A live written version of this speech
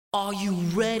Are you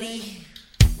ready?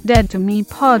 Dead to Me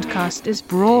podcast is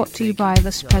brought to you by the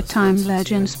Spare Time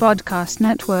Legends Podcast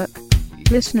Network.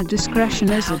 Listener discretion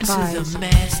is advised.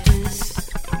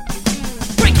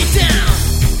 Break it down!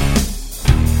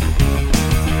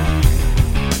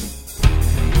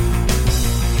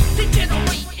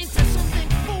 Degenerate into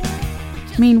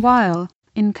something. Meanwhile,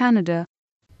 in Canada,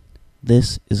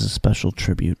 this is a special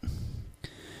tribute.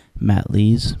 Matt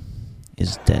Lees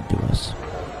is dead to us.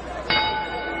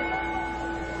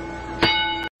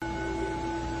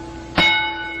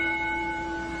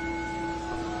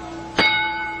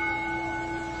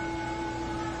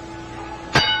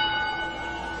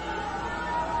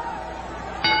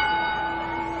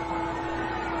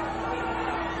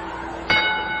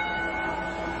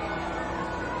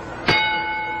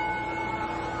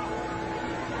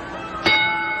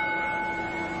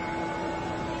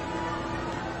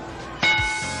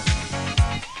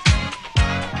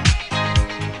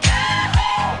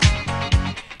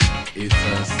 It's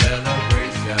a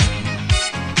celebration.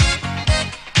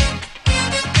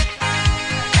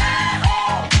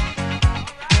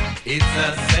 It's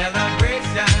a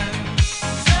celebration.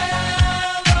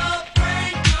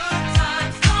 Celebrate good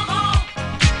times, come on.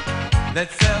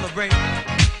 Let's celebrate.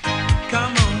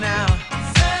 Come on now.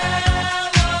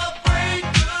 Celebrate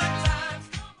good times,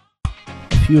 come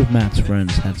on. A few of Matt's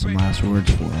friends had some last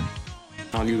words for him.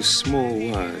 I'll use small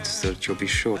words that you'll be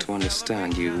sure to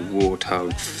understand, you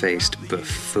warthog-faced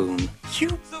buffoon.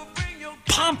 You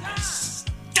pompous,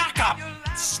 stuck-up,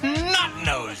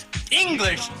 snot-nosed,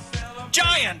 English,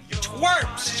 giant, twerp,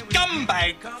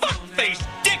 scumbag, fuck-faced,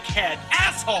 dickhead,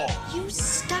 asshole! You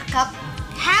stuck-up,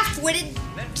 half-witted,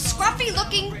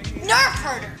 scruffy-looking nerve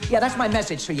herder. Yeah, that's my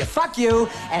message to you. Fuck you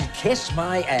and kiss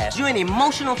my ass. You're an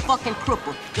emotional fucking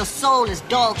cripple. Your soul is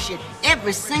dog shit.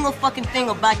 Every single fucking thing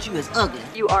about you is ugly.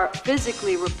 You are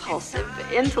physically repulsive,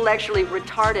 intellectually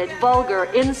retarded, vulgar,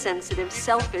 insensitive,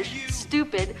 selfish,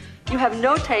 stupid. You have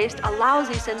no taste, a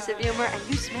lousy sense of humor, and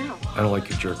you smell. I don't like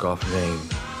your jerk-off name.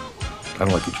 I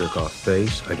don't like your jerk-off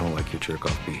face. I don't like your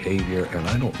jerk-off behavior. And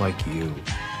I don't like you.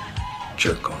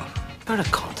 Jerk-off. You're a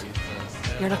cunt.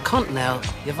 You're a cunt now.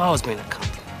 You've always been a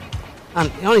cunt. And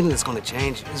the only thing that's going to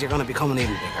change is you're going to become an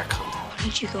even bigger cunt. Why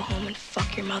don't you go home and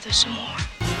fuck your mother some more?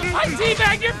 I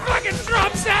teabag your fucking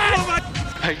drum set!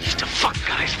 I used to fuck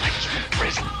guys like you in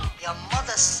prison. Your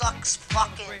mother sucks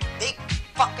fucking big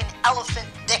fucking elephant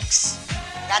dicks.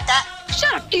 Got that?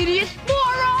 Shut up, idiot!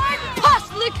 Moron!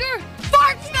 Puss licker!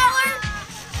 Fart smeller!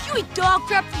 You eat dog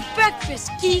crap for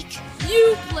breakfast, geek!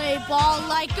 You play ball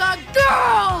like a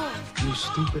girl! You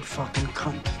stupid fucking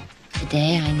cunt.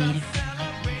 Today I need a friend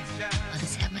like you. I'll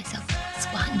just have myself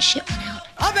squat and shit one out.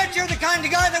 I bet you're the kind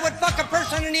of guy that would fuck a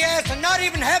person in the ass and not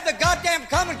even have the goddamn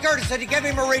common courtesy to give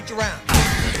him a reach around.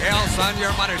 Hell, son,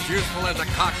 your mother's useful as a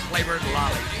cock-flavored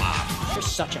lollipop. You're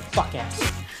such a fuck-ass.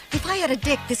 If I had a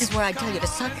dick, this is where I'd tell you to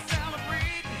suck it.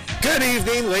 Good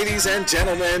evening, ladies and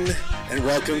gentlemen, and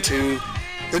welcome to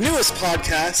the newest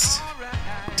podcast,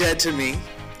 Dead to Me.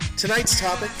 Tonight's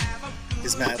topic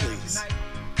is Matt Lees.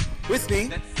 With me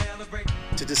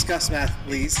to discuss Matt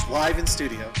Lees live in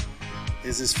studio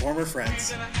is his former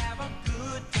friends.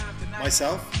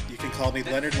 Myself, you can call me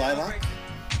Leonard Lilac.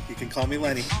 You can call me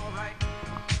Lenny.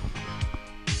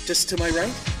 Just to my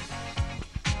right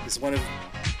is one of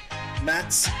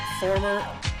Matt's former...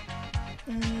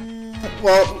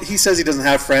 well, he says he doesn't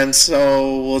have friends,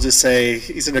 so we'll just say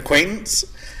he's an acquaintance.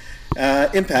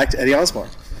 Impact, Eddie Osborne.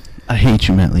 I hate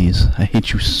you, Matt Lees. I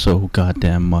hate you so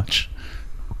goddamn much.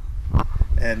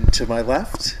 And to my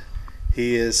left,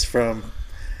 he is from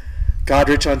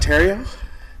Goderich, Ontario.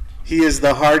 He is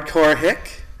the hardcore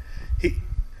hick.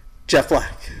 Jeff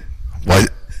Black. What?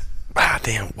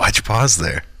 Damn, why'd you pause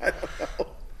there? I don't know.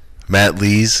 Matt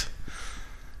Lees.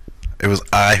 It was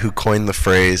I who coined the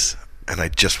phrase, and I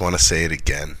just want to say it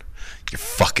again. You're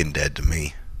fucking dead to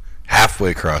me.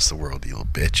 Halfway across the world, you little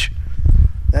bitch.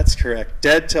 That's correct.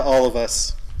 Dead to all of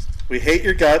us. We hate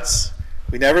your guts.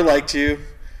 We never liked you.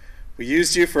 We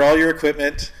used you for all your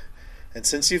equipment. And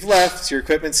since you've left, your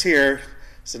equipment's here.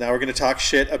 So now we're going to talk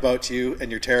shit about you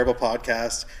and your terrible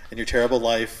podcast and your terrible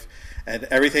life and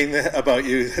everything about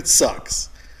you that sucks.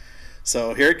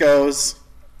 So here it goes.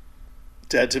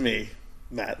 Dead to me,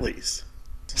 Matt Lees.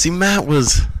 See, Matt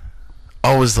was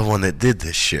always the one that did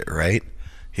this shit, right?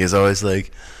 He was always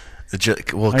like...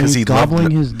 well, because he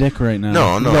gobbling his dick right now.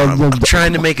 No, I'm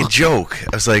trying to make a joke.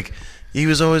 I was like, he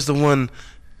was always the one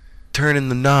turning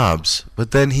the knobs,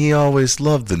 but then he always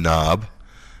loved the knob,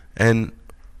 and it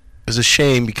was a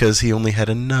shame because he only had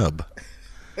a nub.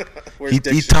 He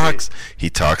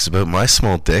talks about my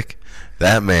small dick.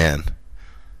 That man,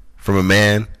 from a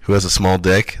man who has a small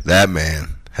dick, that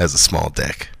man has a small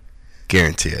dick.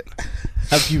 Guarantee it.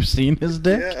 Have you seen his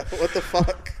dick? Yeah, what the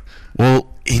fuck?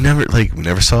 Well, we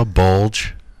never saw a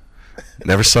bulge.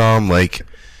 Never saw him, like,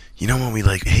 you know when we,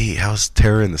 like, hey, how's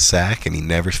Tara in the sack? And he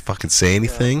never fucking say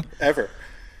anything? Ever.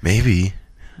 Maybe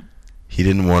he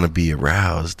didn't want to be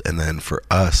aroused, and then for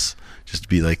us, just to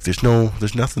be like, there's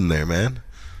nothing there, man.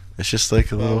 It's just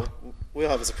like a little... We'll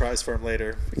have a surprise for him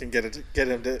later. We can get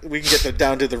down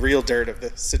to the real dirt of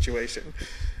the situation.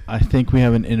 I think we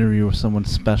have an interview with someone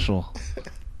special.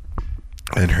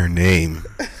 And her name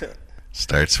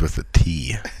starts with a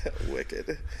T.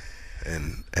 Wicked.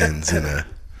 And ends in an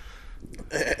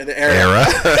era.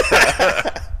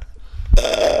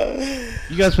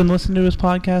 You guys been listening to his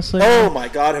podcast lately? Oh my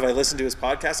god, have I listened to his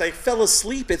podcast? I fell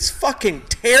asleep. It's fucking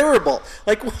terrible.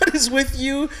 Like, what is with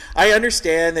you? I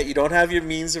understand that you don't have your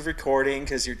means of recording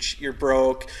because you're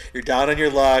broke, you're down on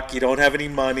your luck, you don't have any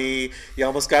money, you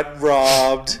almost got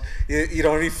robbed, you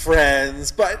don't have any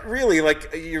friends. But really,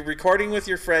 like, you're recording with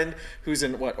your friend who's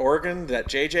in, Oregon? That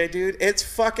JJ dude? It's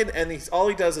fucking, and all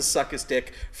he does is suck his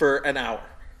dick for an hour.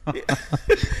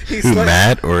 He's who, like,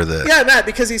 Matt or the... Yeah, Matt,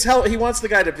 because he wants the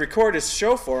guy to record his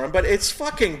show for him, but it's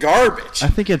fucking garbage. I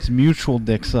think it's mutual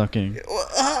dick sucking.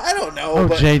 I don't know. Oh,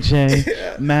 but, JJ,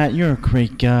 yeah. Matt, you're a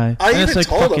great guy. I even it's like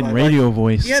told fucking him, radio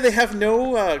voice. Yeah, they have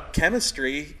no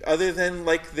chemistry other than,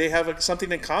 like, they have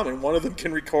something in common. One of them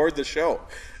can record the show.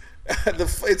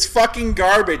 It's fucking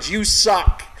garbage. You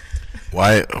suck.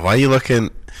 Why are you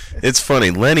looking... It's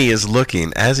funny. Lenny is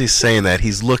looking, as he's saying that,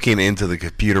 he's looking into the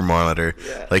computer monitor,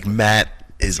 like Matt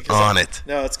is on it.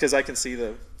 No, it's because I can see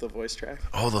the voice track.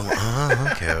 Oh,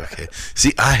 okay.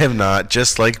 See, I have not,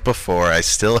 just like before, I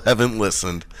still haven't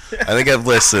listened. I think I've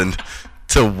listened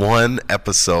to one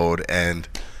episode, and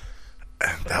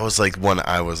that was like one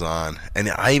I was on. And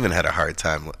I even had a hard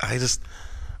time. I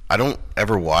don't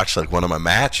ever watch like one of my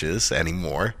matches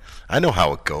anymore. I know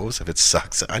how it goes. If it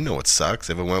sucks, I know it sucks.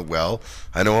 If it went well,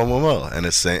 I know it went well. And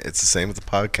it's the same with the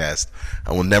podcast.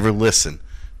 I will never listen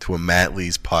to a Matt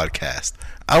Lee's podcast.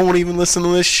 I won't even listen to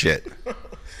this shit.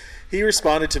 He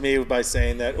responded to me by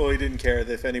saying that, he didn't care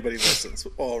if anybody listens.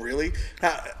 Oh, really?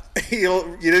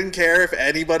 You didn't care if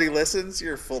anybody listens?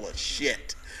 You're full of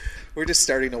shit. We're just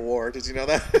starting a war. Did you know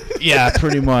that? Yeah,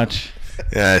 pretty much.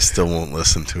 Yeah, I still won't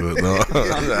listen to it. No,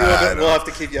 we'll have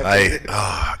to keep you updated.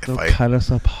 They'll cut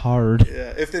us up hard.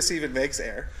 Yeah, if this even makes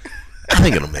air. I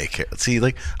think it'll make it. See,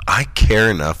 like, I care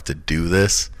enough to do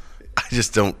this. I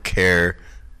just don't care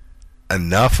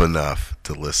enough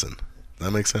to listen. Does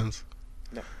that make sense?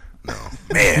 No.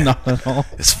 Man. Not at all.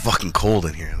 It's fucking cold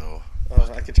in here, though.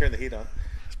 Oh, I can turn the heat on.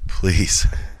 Please.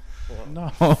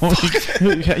 No.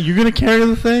 You're going to carry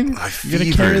the thing? You're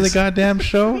going to carry the goddamn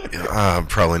show?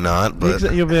 Probably not,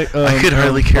 but You'll be like, I could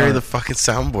hardly carry the fucking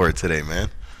soundboard today, man.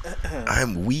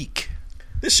 I'm weak.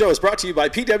 This show is brought to you by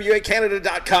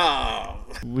PWACanada.com.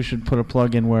 We should put a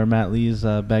plug in where Matt Lee's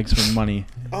begs for money.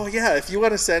 Oh, yeah. If you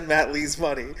want to send Matt Lee's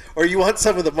money, or you want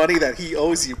some of the money that he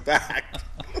owes you back,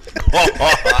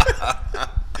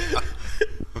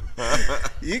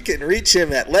 you can reach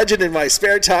him at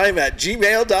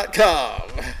legendinmysparetime@gmail.com.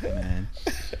 Man.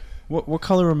 What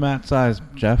color are Matt's eyes,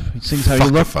 Jeff? It seems how you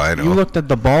looked at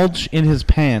the bulge in his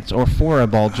pants, or for a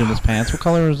bulge in his pants. What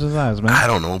color is his eyes, man? I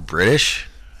don't know. British?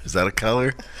 Is that a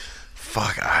color?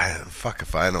 Fuck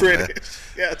if I know. British,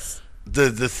 man. Yes.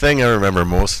 The thing I remember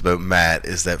most about Matt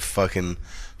is that fucking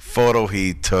photo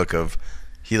he took of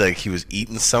he was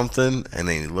eating something and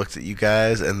then he looked at you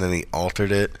guys and then he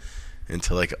altered it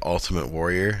into like an Ultimate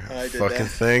Warrior fucking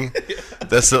thing.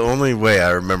 That's the only way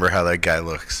I remember how that guy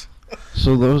looks.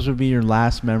 So those would be your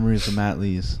last memories of Matt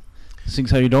Lee's.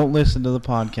 Seems how you don't listen to the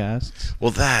podcasts.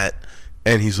 Well, that,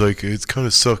 and he's like, it kind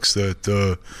of sucks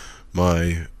that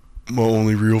my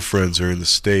only real friends are in the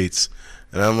States.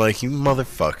 And I'm like, you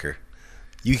motherfucker.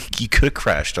 You could have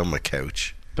crashed on my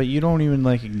couch. But you don't even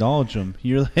like acknowledge him.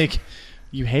 You're like,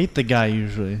 you hate the guy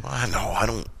usually. I know, I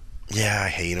don't. Yeah, I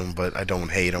hate him, but I don't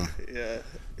hate him. Yeah,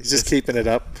 he's just keeping it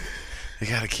up. You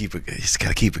gotta keep it. You just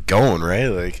gotta keep it going, right?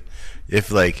 Like, if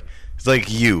like it's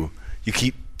like you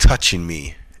keep touching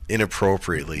me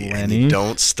inappropriately, Lenny? and you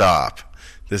don't stop.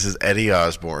 This is Eddie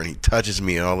Osborne. He touches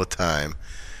me all the time,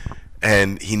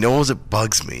 and he knows it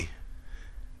bugs me,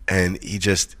 and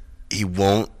he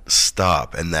won't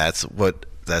stop, and that's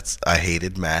I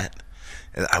hated Matt.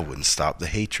 And I wouldn't stop the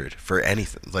hatred for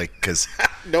anything, like, because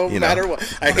no matter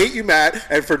what, I hate you, Matt,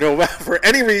 and for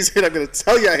any reason, I'm going to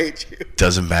tell you I hate you.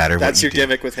 Doesn't matter. That's your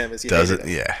gimmick with him, is you hated him.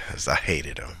 Yeah, I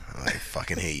hated him. I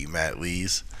fucking hate you, Matt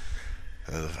Lees.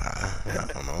 I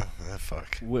don't know.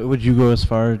 Fuck. Would you go as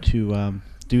far to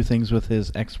do things with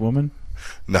his ex-woman?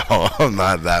 No, I'm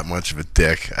not that much of a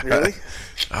dick. Really?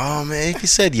 Oh, man, if he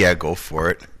said, yeah, go for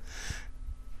it.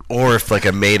 Or if, like,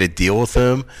 I made a deal with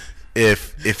him,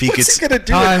 if he could... What's he going to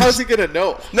do and how's he going to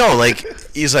know? No, like,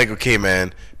 he's like, okay,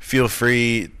 man, feel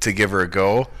free to give her a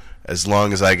go as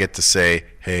long as I get to say,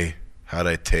 hey, how'd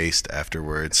I taste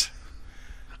afterwards?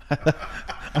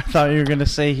 I thought you were going to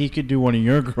say he could do one of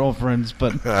your girlfriends,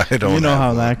 but I don't you know how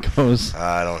one. that goes.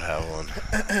 I don't have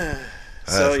one.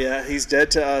 So yeah, he's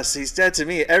dead to us. He's dead to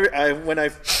me.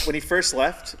 When he first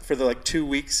left for the 2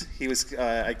 weeks, he was.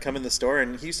 I'd come in the store,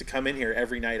 and he used to come in here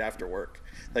every night after work,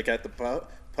 like at the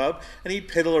pub, and he'd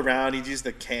piddle around. He'd use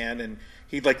the can, and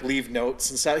he'd leave notes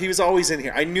and stuff. He was always in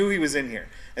here. I knew he was in here.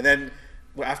 And then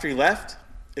after he left,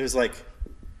 it was like,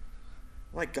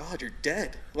 oh my God, you're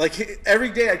dead. Every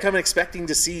day I come expecting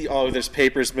to see, oh, there's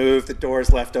papers moved, the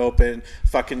door's left open,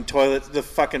 fucking toilet, the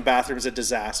fucking bathroom's a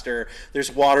disaster, there's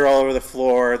water all over the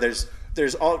floor, there's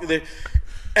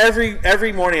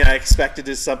every morning I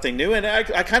expected something new, and I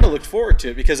kind of looked forward to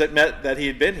it because it meant that he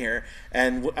had been here,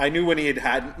 and I knew when he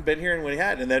hadn't been here and when he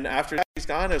had, and then after he's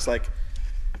gone, I was like,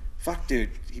 fuck,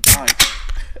 dude, he died.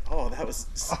 Oh, that was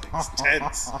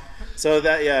intense. So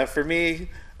that, yeah, for me,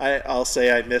 I'll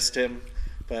say I missed him.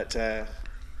 But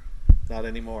not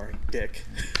anymore, dick.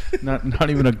 not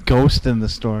even a ghost in the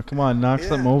store. Come on, knock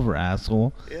something over,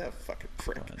 asshole. Yeah, fucking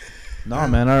prick. No,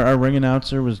 man, our ring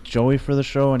announcer was Joey for the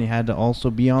show, and he had to also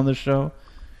be on the show.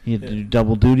 He had to do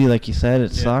double duty, like you said.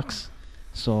 It sucks.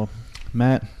 So,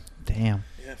 Matt, damn.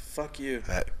 Yeah, fuck you.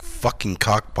 That fucking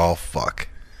cockball fuck.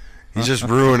 He's just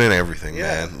ruining everything,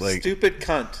 man. Stupid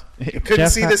cunt. You couldn't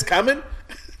see this coming?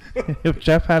 If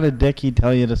Jeff had a dick, he'd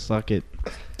tell you to suck it.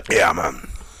 Yeah, man.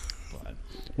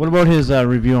 What about his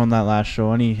review on that last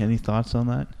show? Any thoughts on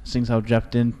that? Seeing how Jeff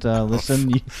didn't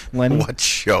listen, Lenny? What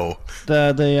show?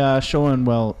 The show in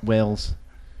Wales.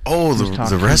 Oh,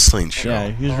 the wrestling show. Yeah,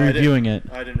 he was reviewing it.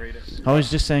 I didn't read it. I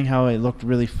was just saying how it looked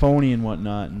really phony and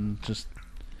whatnot, and just...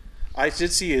 I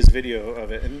did see his video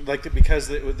of it, and because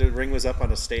the ring was up on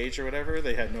a stage or whatever,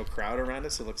 they had no crowd around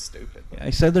it, so it looked stupid. Yeah,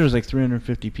 he said there was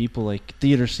 350 people,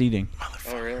 theater seating.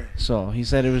 Oh, really? So he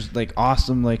said it was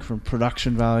awesome, from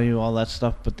production value, all that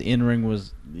stuff, but the in-ring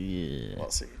was... Yeah. Well,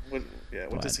 see,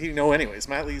 what does he know anyways?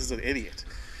 Matt Lee's an idiot.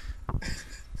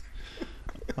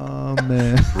 Oh,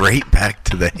 man. Right back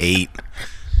to the hate.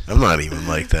 I'm not even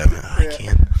like that, man. I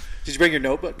can't. Did you bring your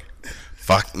notebook?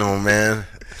 Fuck no, man.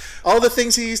 All the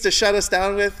things he used to shut us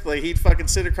down with, he'd fucking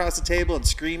sit across the table and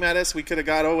scream at us, we could have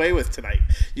got away with tonight.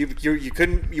 You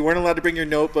weren't allowed to bring your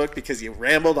notebook because you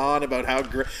rambled on about how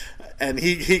and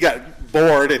he got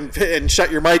bored and shut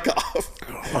your mic off.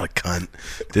 Oh, what a cunt.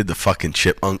 Did the fucking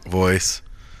chipmunk voice.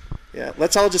 Yeah,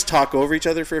 let's all just talk over each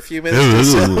other for a few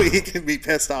minutes just so he can be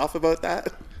pissed off about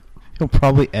that. He'll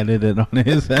probably edit it on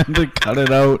his end and cut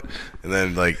it out. And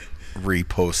then,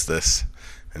 repost this.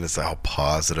 And it's all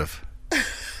positive.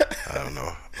 I don't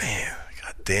know. Man,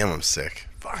 god damn, I'm sick.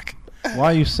 Fuck. Why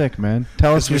are you sick, man?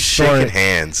 Tell us your story. Shaking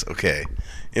hands. Okay.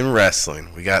 In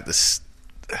wrestling, we got this...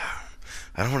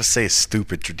 I don't want to say a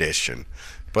stupid tradition,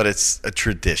 but it's a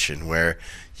tradition where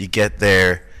you get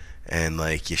there and,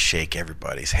 you shake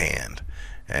everybody's hand.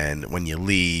 And when you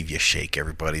leave, you shake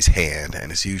everybody's hand.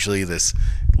 And it's usually this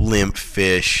limp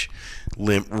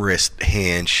wrist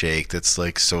handshake that's,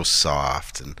 so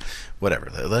soft and... whatever.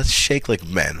 Let's shake like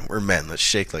men. We're men. Let's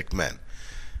shake like men.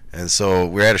 And so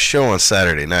we're at a show on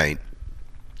Saturday night.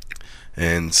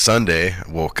 And Sunday, I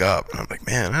woke up. And I'm like,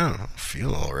 man, I don't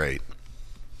feel all right.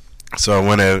 So I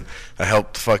went out. I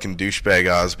helped fucking douchebag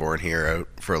Osborne here out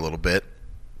for a little bit.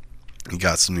 He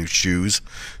got some new shoes.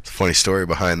 It's a funny story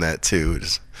behind that, too. It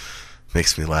just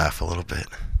makes me laugh a little bit.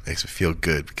 Makes me feel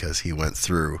good because he went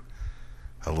through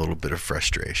a little bit of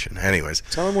frustration. Anyways.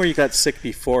 Tell him where you got sick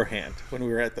beforehand when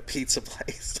we were at the pizza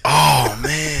place. Oh,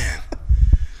 man.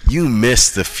 You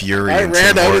missed the fury. I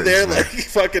ran out of there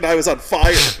fucking I was on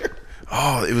fire.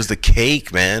 Oh, it was the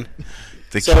cake, man.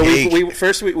 The cake.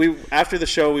 We after the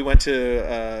show, we went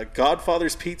to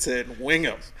Godfather's Pizza in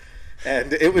Wingham.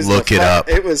 And it was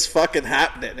it was fucking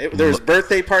happening. There was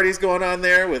birthday parties going on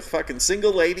there with fucking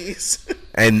single ladies.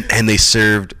 and they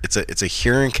served, it's a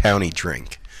Huron County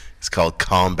drink. It's called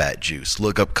Combat Juice.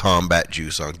 Look up Combat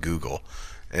Juice on Google.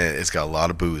 And it's got a lot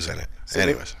of booze in it.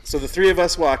 Anyways. So the three of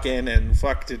us walk in, and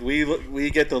did we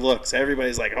get the looks.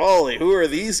 Everybody's like, holy, who are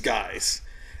these guys?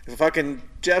 And fucking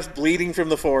Jeff's bleeding from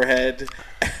the forehead.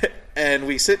 And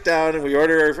we sit down, and we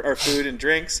order our food and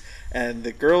drinks. And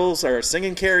the girls are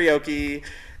singing karaoke.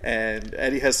 And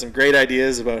Eddie has some great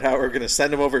ideas about how we're going to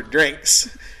send them over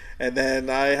drinks. And then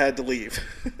I had to leave.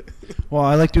 Well,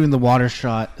 I like doing the water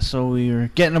shot, so we were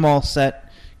getting them all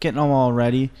set, getting them all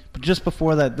ready. But just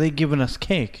before that, they given us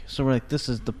cake. So we're like, this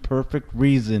is the perfect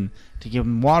reason to give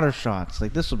them water shots.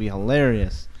 Like, this will be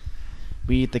hilarious.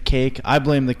 We eat the cake. I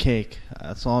blame the cake.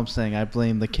 That's all I'm saying. I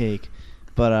blame the cake.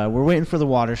 But we're waiting for the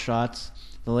water shots.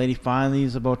 The lady finally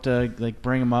is about to like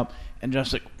bring them up, and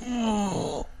just like,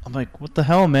 oh. I'm like, what the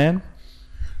hell, man?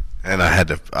 And I had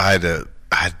to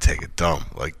take a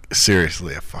dump. Like,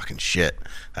 seriously, a fucking shit.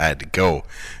 I had to go.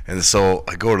 And so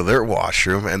I go to their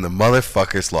washroom, and the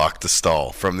motherfuckers locked the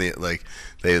stall from the, like,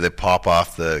 they pop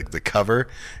off the cover,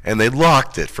 and they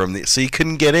locked it from the, so you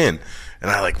couldn't get in. And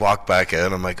I, like, walk back out,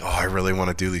 and I'm like, oh, I really want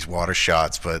to do these water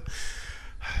shots, but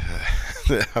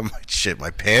I might shit my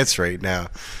pants right now.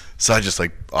 So I just,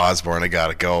 like, Osborne, I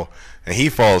gotta go. And he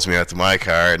follows me out to my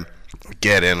car, and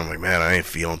get in. I'm like, man, I ain't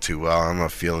feeling too well. I'm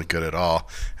not feeling good at all.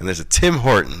 And there's a Tim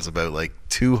Hortons about like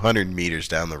 200 meters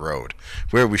down the road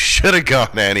where we should have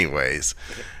gone anyways.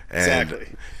 And,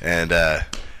 Exactly.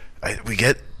 And we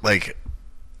get like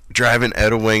driving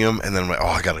out of Wingham, and then I'm like, oh,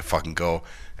 I gotta fucking go.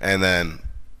 And then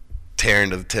tear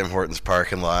into the Tim Hortons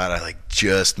parking lot. I like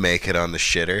just make it on the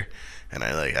shitter, and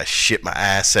I shit my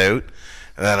ass out.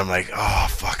 And then I'm like, oh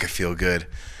fuck, I feel good.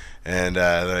 And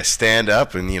then I stand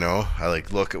up, and, you know, I,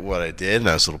 like, look at what I did, and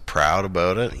I was a little proud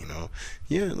about it, you know.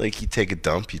 Yeah, like, you take a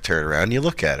dump, you turn around, and you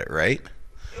look at it, right?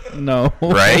 No.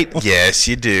 Right? Yes,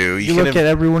 you do. You look at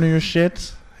every one of your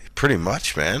shits? Pretty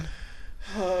much, man.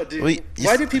 Oh, dude. Well,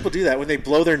 Why do people do that when they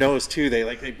blow their nose, too?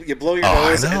 You blow your Oh, I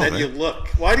nose, know, and then man. you look.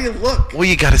 Why do you look? Well,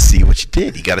 you got to see what you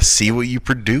did. You got to see what you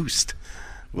produced.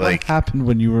 What happened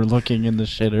when you were looking in the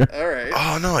shitter? All right.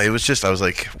 Oh, no, it was just, I was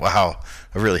like, wow,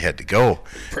 I really had to go.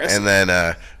 Impressive.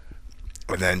 And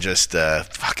then just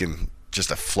fucking, just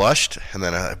I flushed, and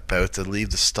then I about to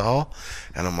leave the stall,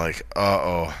 and I'm like,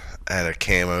 uh-oh, and it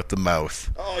came out the mouth.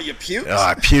 Oh, you puked? Oh,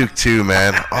 I puked too,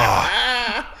 man.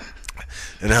 Oh.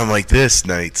 And I'm like, this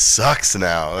night sucks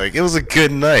now. Like, it was a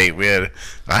good night. I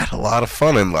had a lot of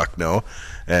fun in Lucknow,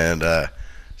 and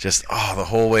just, the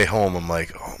whole way home, I'm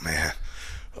like, oh, man.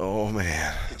 Oh,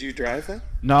 man. Did you drive then?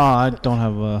 No, I don't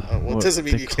have a... well, it doesn't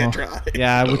mean you can't drive.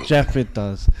 Yeah, with Jeff it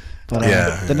does. But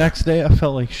Yeah. the next day I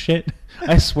felt like shit.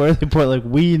 I swear they put like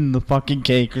weed in the fucking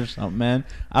cake or something, man.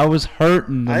 I was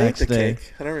hurting the I ate next the day.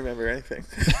 cake. I don't remember anything.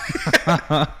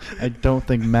 I don't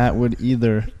think Matt would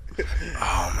either.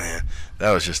 Oh, man.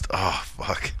 That was just, oh,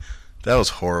 fuck. That was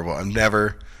horrible. I've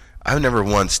never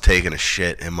once taken a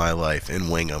shit in my life in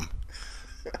Wingham.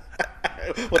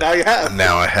 Well, now you have.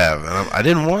 Now I have. And I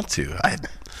didn't want to.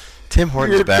 Tim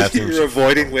Hortons bathrooms. You were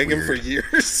avoiding Wingham for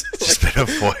years. Just been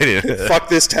avoiding it. Fuck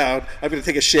this town. I'm going to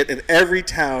take a shit in every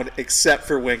town except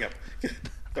for Wingham.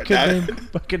 But I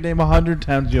could name 100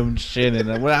 times you haven't shit in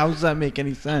it. How does that make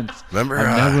any sense? Remember,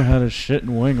 I've never had a shit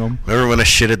in Wingham. Remember when I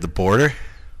shit at the border?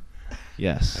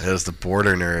 Yes. It was the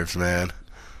border nerves, man.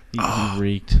 He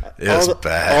reeked. It was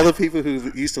bad. All the people who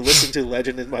used to listen to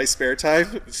Legend in my spare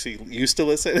time, used to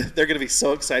listen, they're going to be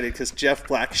so excited because Jeff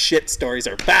Black's shit stories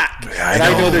are back. I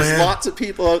know there's man. lots of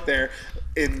people out there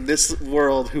in this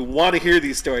world who want to hear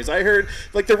these stories. I heard,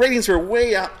 like, the ratings were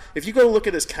way up. If you go look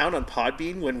at his count on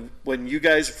Podbean,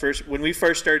 when we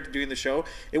first started doing the show,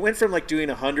 it went from, like, doing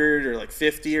 100 or, like,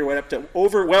 50 or went up to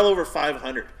well over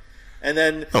 500. And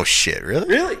then... Oh, shit, really?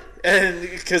 Really? And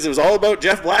because it was all about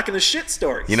Jeff Black and his shit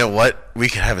stories. You know what? We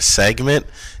could have a segment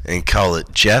and call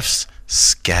it Jeff's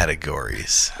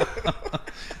Scattergories.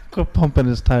 Quit pumping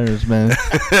his tires, man. No,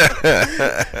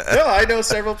 I know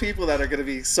several people that are going to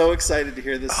be so excited to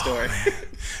hear this story.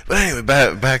 But anyway,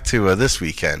 back to this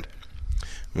weekend.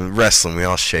 With wrestling, we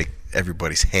all shake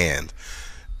everybody's hand.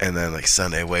 And then, like,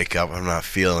 Sunday, wake up, I'm not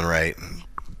feeling right. And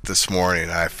this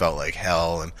morning, I felt like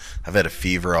hell. And I've had a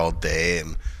fever all day.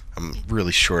 And I'm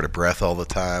really short of breath all the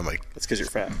time. Like, that's because you're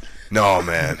fat. No,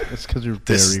 man. It's because you're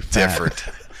this very is fat. different.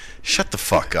 Shut the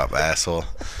fuck up, asshole.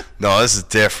 No, this is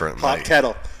different. Hot like,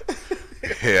 kettle.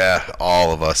 Yeah,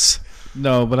 all of us.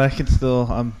 No, but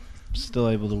I'm still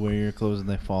able to wear your clothes and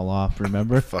they fall off,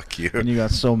 remember? Fuck you. And you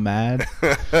got so mad.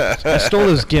 I stole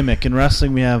his gimmick. In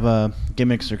wrestling, we have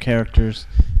gimmicks or characters.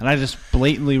 And I just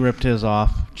blatantly ripped his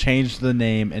off, changed the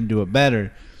name, and do it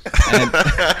better. And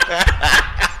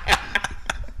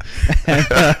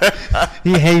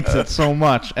he hates it so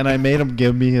much. And I made him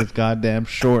give me his goddamn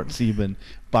shorts even.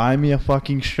 Buy me a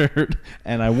fucking shirt.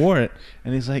 And I wore it.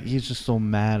 And he's just so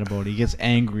mad about it. He gets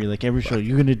angry. Like every show,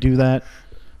 you going to do that?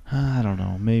 I don't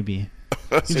know. Maybe.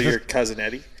 So you're Cousin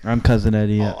Eddie? I'm Cousin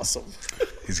Eddie, yeah. Awesome.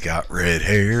 He's got red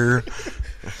hair.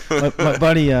 my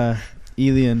buddy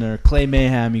Elian, or Clay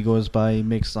Mayhem, he goes by, he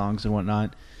makes songs and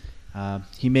whatnot.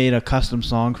 He made a custom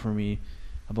song for me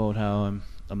about how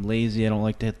I'm lazy. I don't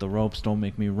like to hit the ropes. Don't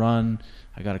make me run.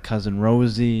 I got a cousin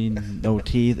Rosie, no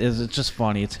teeth. It's just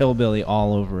funny. It's hillbilly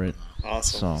all over it.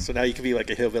 Awesome. So now you can be like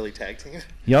a hillbilly tag team.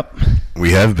 Yep.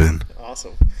 We have been.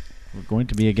 Awesome. We're going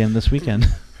to be again this weekend.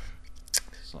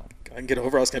 I can get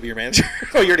over. I was gonna be your manager.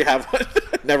 Oh, you already have one.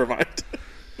 Never mind.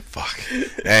 Fuck.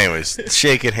 Anyways,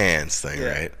 shaking hands thing,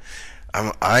 right?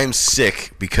 I'm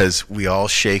sick because we all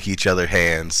shake each other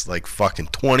hands like fucking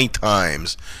 20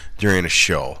 times during a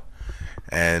show,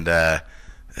 and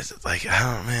it's like,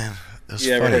 oh man, it was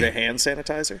You ever funny. heard of hand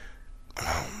sanitizer?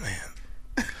 Oh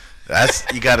man, that's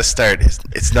you got to start.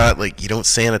 It's not like you don't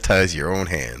sanitize your own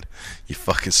hand. You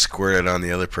fucking squirt it on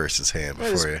the other person's hand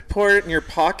Well, before just you. pour it in your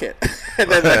pocket, and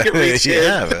then I can reach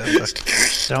Yeah, in.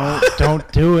 man.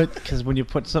 Don't do it, because when you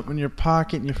put something in your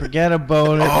pocket and you forget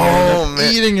about it, Oh, you end up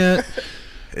man. eating it.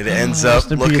 It ends Rest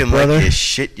up in peace, looking brother. like you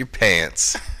shit your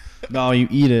pants. No, you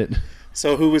eat it.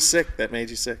 So who was sick that made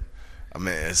you sick? I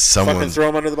mean, it's Fucking someone's throw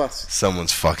him under the bus.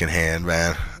 someone's fucking hand,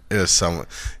 man. It was someone.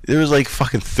 There was like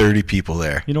fucking 30 people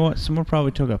there. You know what? Someone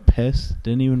probably took a piss,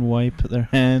 didn't even wipe their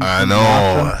hands. I and know,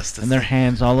 wash them, that's the and their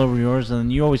hands all over yours, and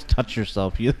then you always touch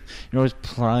yourself. You're always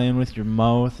playing with your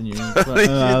mouth, and you're No,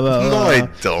 I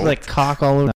don't. It's like cock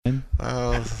all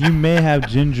over. You may have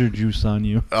ginger juice on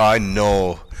you. Oh, I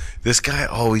know. This guy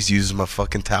always uses my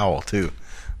fucking towel too.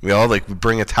 We all we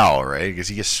bring a towel, right? Because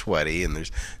he gets sweaty and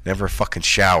there's never a fucking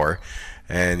shower.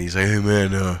 And he's like, "Hey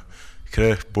man,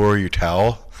 can I borrow your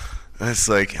towel?" And it's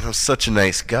like, and I'm such a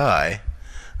nice guy.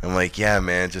 I'm like, "Yeah,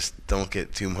 man, just don't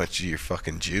get too much of your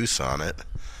fucking juice on it.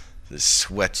 This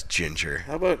sweats ginger."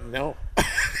 How about no?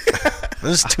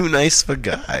 This is too nice of a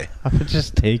guy. I would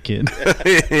just take it.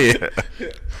 Yeah.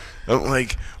 I'm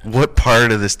like, what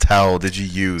part of this towel did you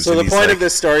use? So And the he's point like, of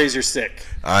this story is you're sick.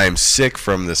 I'm sick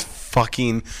from this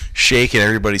fucking shaking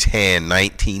everybody's hand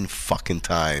 19 fucking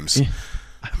times.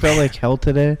 I felt like hell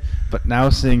today, but now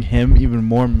seeing him even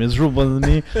more miserable than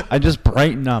me, I just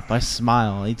brighten up. I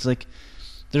smile. It's like,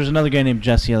 there's another guy named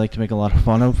Jesse I like to make a lot of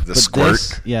fun of. The but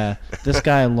squirt? This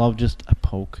guy I love just a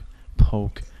poke.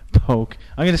 I'm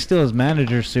going to steal his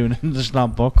manager soon and just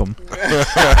not book him.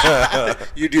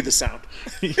 You do the sound.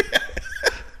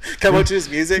 Come out to his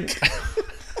music.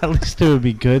 At least it would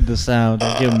be good, the sound.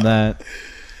 I'll give him that.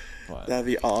 That'd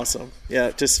be awesome.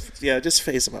 Just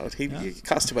phase him out. He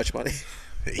costs too much money.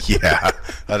 Yeah,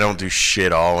 I don't do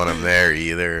shit all when I'm there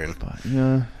either. And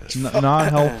Yeah,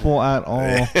 not helpful at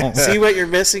all. See what you're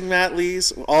missing, Matt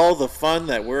Lees? All the fun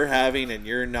that we're having and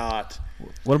you're not.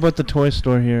 What about the toy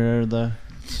store here, or the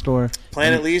store?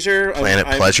 Planet Leisure, Planet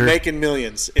I'm Pleasure? making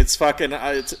millions. It's fucking.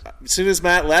 As soon as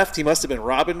Matt left, he must have been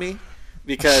robbing me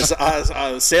because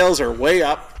sales are way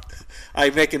up.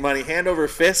 I'm making money hand over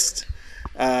fist.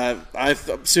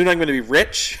 Soon I'm going to be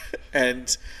rich,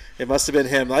 and it must have been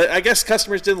him. I guess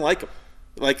customers didn't like him.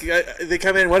 Like they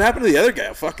come in, what happened to the other guy?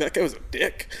 Oh, fuck, that guy was a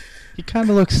dick. He kind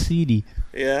of looks seedy.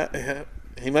 Yeah.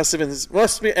 He must have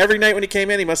been every night when he came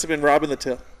in. He must have been robbing the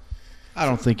till. I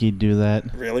don't think he'd do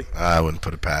that. Really? I wouldn't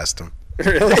put it past him.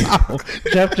 Really? Wow.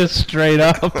 Jeff just straight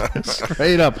up.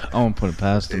 I won't put it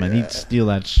past him, and he'd steal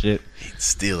that shit. He'd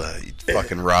steal it. He'd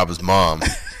fucking rob his mom.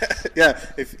 Yeah,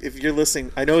 if you're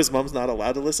listening, I know his mom's not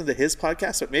allowed to listen to his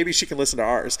podcast, but maybe she can listen to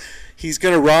ours. He's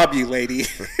gonna rob you, lady.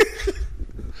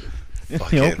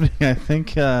 The opening, I think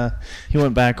he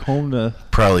went back home to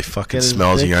Probably fucking get his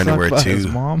smells dick your underwear sucked by too. his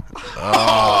mom.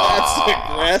 That's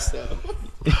aggressive.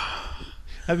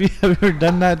 Have you ever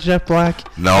done that, Jeff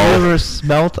Black? No. Have you ever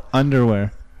smelt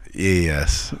underwear?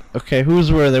 Yes. Okay, whose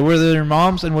were they? Were they your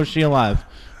mom's, and was she alive?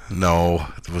 No,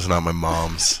 it was not my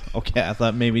mom's. Okay, I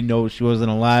thought maybe no, she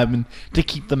wasn't alive, and to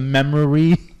keep the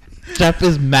memory. Jeff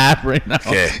is mad right now.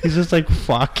 Okay. He's just like,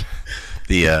 fuck.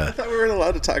 I thought we weren't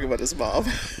allowed to talk about his mom.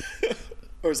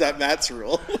 Or is that Matt's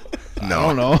rule? No.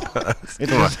 I don't know.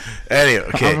 Come on. Anyway,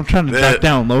 okay. I'm trying to duck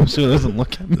down low so he doesn't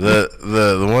look at me.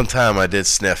 The one time I did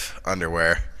sniff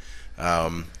underwear,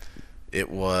 it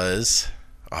was...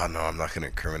 Oh, no, I'm not going to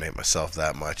incriminate myself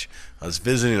that much. I was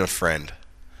visiting a friend,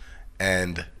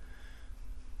 and...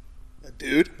 A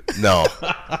dude? No,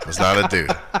 it was not a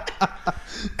dude.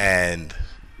 And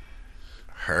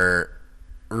her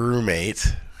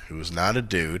roommate, who was not a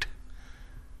dude,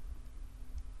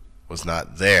 was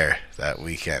not there that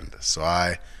weekend. So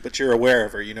But you're aware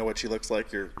of her. You know what she looks like.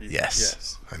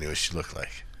 Yes. I knew what she looked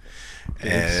like.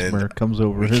 Big And smirk comes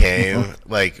over we his came, mouth.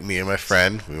 like me and my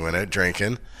friend, we went out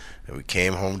drinking, and we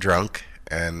came home drunk,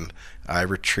 and I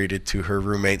retreated to her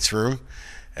roommate's room,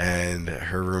 and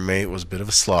her roommate was a bit of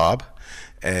a slob,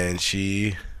 and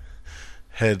she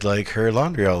had like her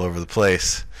laundry all over the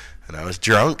place, and I was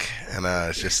drunk, and I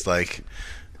was just like,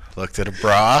 Looked at a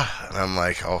bra, and I'm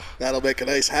like, oh. That'll make a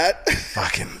nice hat.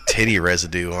 Fucking titty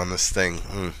residue on this thing.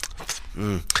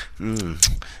 And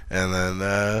then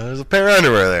there's a pair of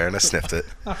underwear there, and I sniffed it.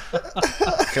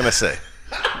 What can I say?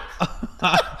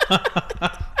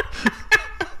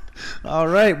 All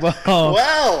right, well.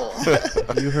 Well.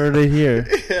 You heard it here.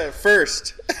 Yeah,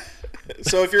 first.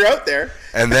 So if you're out there.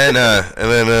 And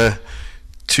then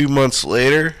 2 months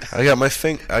later, I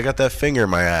got that finger in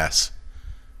my ass.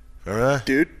 Remember that?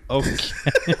 Dude.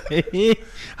 Okay.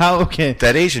 How? Okay.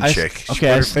 That Asian chick. She Okay, put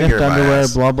I her finger sniffed in my underwear,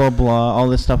 ass. blah, blah, blah, all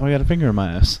this stuff. I got a finger in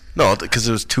my ass. No, because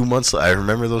it was 2 months. I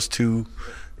remember those two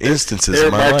instances They're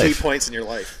in my marquee life. points in your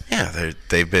life. Yeah,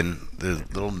 they've been the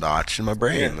little notch in my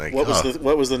brain. Yeah. Like,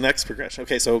 What was the next progression?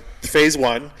 Okay, so phase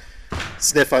 1,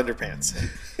 sniff underpants.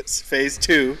 Phase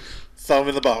 2, thumb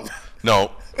in the bum.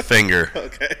 No, finger.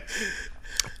 Okay.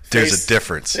 There's a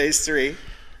difference. Phase 3.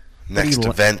 Next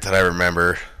event that I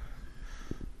remember,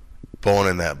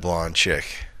 boning that blonde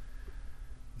chick,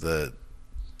 the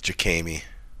Jacami.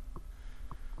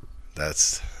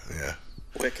 That's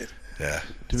wicked. Yeah.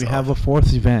 Do we have a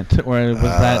fourth event, or was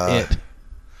that it?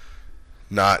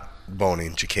 Not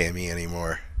boning Jacami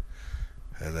anymore.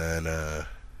 And then,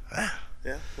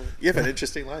 Yeah, well, you have an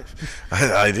interesting life.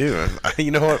 I do.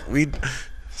 You know what?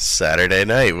 Saturday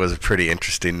night was a pretty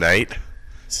interesting night.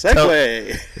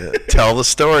 Segue. Tell the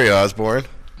story, Osborne.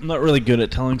 I'm not really good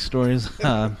at telling stories.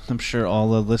 I'm sure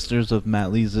all the listeners of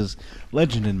Matt Lees'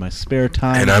 Legend in My Spare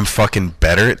Time. And I'm fucking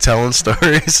better at telling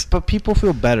stories. But people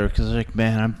feel better because they're like,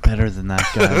 man, I'm better than that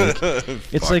guy. Like,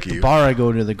 it's Fuck like you. the bar I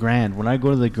go to, the Grand. When I go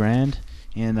to the Grand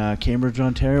in Cambridge,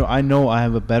 Ontario, I know I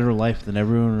have a better life than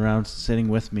everyone around sitting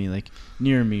with me, like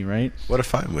near me, right? What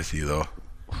if I'm with you, though?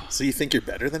 So you think you're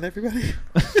better than everybody?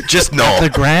 Just no. At the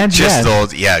Grand, just yes.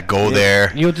 those. Yeah, go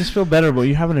there. You'll just feel better, but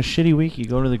you're having a shitty week. You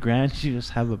go to the Grand, you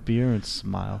just have a beer and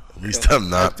smile. At least I'm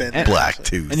not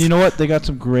Blacktooth. And you know what? They got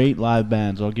some great live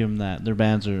bands. I'll give them that. Their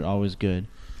bands are always good.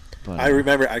 But, I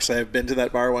remember, actually, I've been to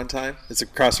that bar one time. It's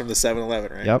across from the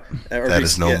 7-Eleven, right? Yep. That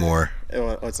is no more.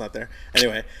 Oh, it's not there.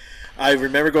 Anyway, I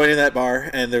remember going to that bar,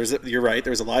 and you're right,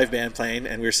 there was a live band playing,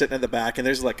 and we were sitting at the back, and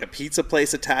there's like a pizza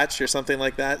place attached or something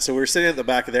like that. So we were sitting at the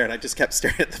back of there, and I just kept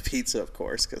staring at the pizza, of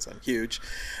course, because I'm huge.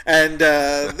 And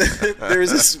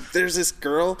there's this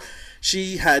girl.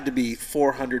 She had to be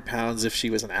 400 pounds if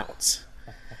she was an ounce.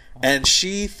 And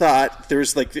she thought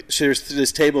there's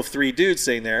this table of 3 dudes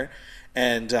sitting there,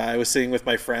 and I was sitting with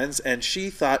my friends, and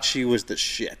she thought she was the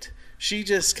shit. She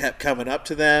just kept coming up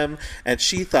to them, and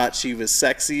she thought she was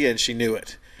sexy, and she knew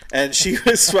it. And she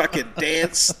was fucking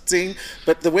dancing,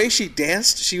 but the way she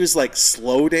danced, she was like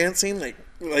slow dancing, like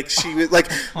she was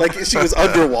like she was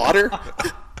underwater.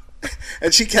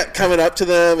 And she kept coming up to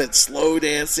them and slow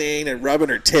dancing and rubbing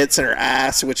her tits and her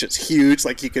ass, which is huge.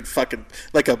 Like you could fucking,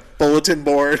 like a bulletin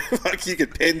board, like you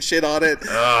could pin shit on it.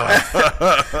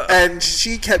 And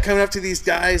she kept coming up to these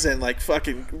guys and like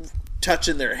fucking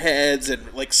touching their heads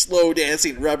and like slow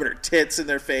dancing, rubbing her tits in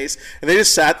their face. And they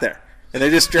just sat there. And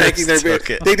they just drinking their beer.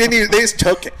 They just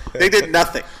took it. They did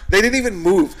nothing. They didn't even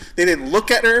move. They didn't look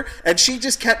at her, and she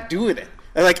just kept doing it.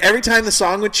 And like every time the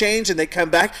song would change and they'd come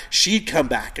back, she'd come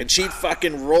back and she'd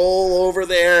fucking roll over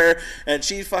there and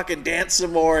she'd fucking dance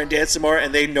some more, and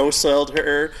they no-soiled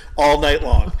her all night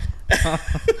long.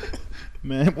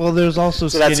 Man, well, there's also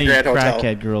skinny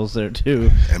crackhead girls there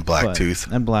too, and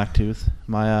Blacktooth. And Blacktooth.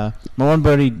 My one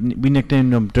buddy, we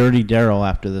nicknamed him Dirty Daryl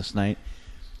after this night.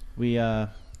 We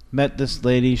met this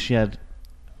lady. She had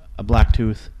a black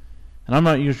tooth, and I'm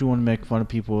not usually one to make fun of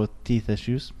people with teeth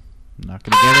issues. I'm not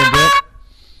gonna get into it.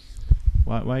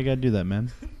 Why you gotta do that,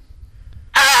 man?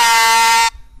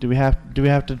 Do we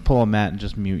have to pull a mat and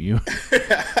just mute you?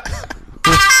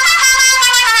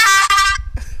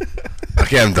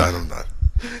 Okay, I'm done.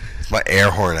 It's my air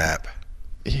horn app.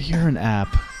 You're an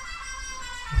app.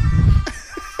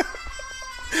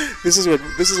 This is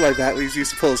why Matt Lees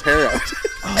used to pull his hair out.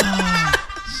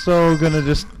 So gonna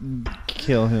just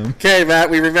kill him. Okay,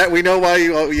 Matt, we know why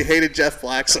you hated Jeff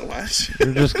Black so much.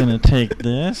 We're just gonna take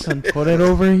this and put it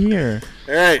over here.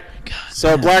 All right.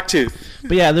 So Blacktooth.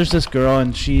 But yeah, there's this girl,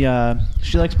 and she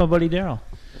likes my buddy Daryl.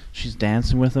 She's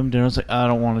dancing with him. Daryl's like, I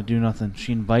don't want to do nothing.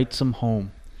 She invites him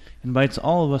home. Invites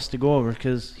all of us to go over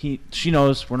because she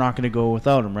knows we're not going to go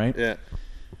without him, right? Yeah.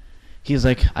 He's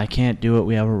like, I can't do it.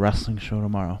 We have a wrestling show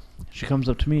tomorrow. She comes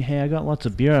up to me, hey, I got lots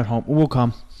of beer at home. We'll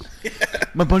come. Yeah.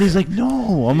 My buddy's like,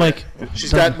 no. I'm like,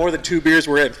 she's got more than 2 beers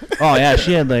we're in. Oh yeah,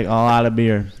 she had like a lot of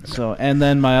beer. So, and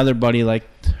then my other buddy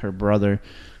liked her brother.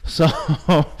 So,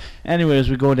 anyways,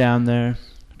 we go down there,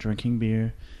 drinking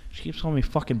beer. She keeps calling me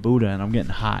fucking Buddha, and I'm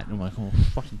getting hot. I'm like, oh,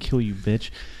 fucking kill you, bitch.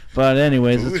 But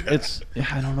anyways, it's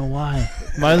I don't know why.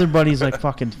 My other buddy's like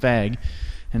fucking fag,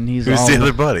 and he's Who's all the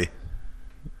other buddy?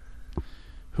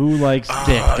 Who likes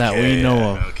dick that we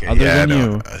know of, Okay, other yeah, than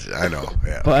you. I know.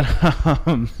 Yeah.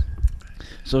 But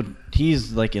so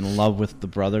he's like in love with the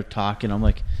brother talking. I'm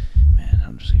like, man,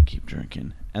 I'm just gonna keep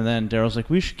drinking. And then Daryl's like,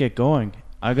 we should get going.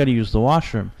 I gotta use the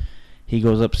washroom. He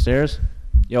goes upstairs.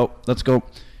 Yo, let's go.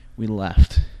 We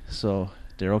left. So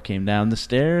Daryl came down the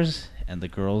stairs, and the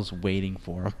girl's waiting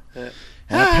for him.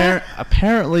 And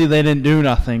apparently they didn't do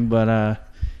nothing, but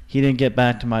he didn't get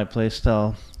back to my place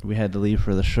till we had to leave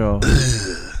for the show.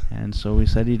 And so we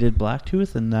said he did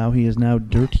Blacktooth, and now he is now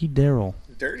Dirty Daryl.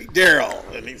 Dirty Daryl,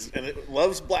 and it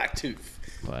loves Blacktooth.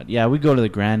 But yeah, we go to the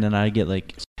Grand, and I get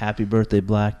like Happy Birthday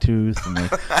Blacktooth, and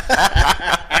like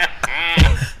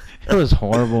it was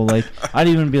horrible. Like I'd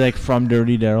even be like from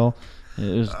Dirty Daryl.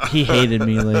 He hated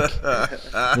me. Like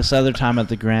this other time at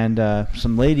the Grand,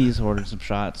 some ladies ordered some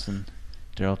shots, and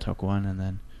Daryl took one, and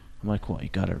then I'm like, well, you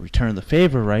gotta return the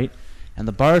favor, right? And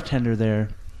the bartender there,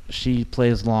 she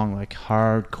plays along like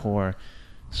hardcore.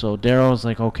 So Daryl's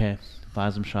like, okay,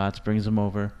 buys him shots, brings him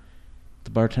over. The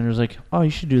bartender's like, oh,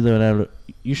 you should do that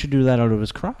out of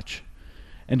his crotch.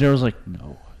 And Daryl's like,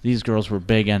 no, these girls were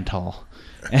big and tall.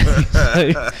 And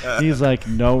he's like,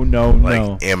 no.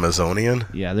 Like Amazonian?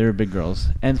 Yeah, they were big girls.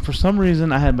 And for some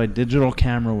reason, I had my digital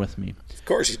camera with me. Of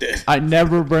course you did. I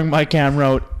never bring my camera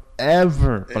out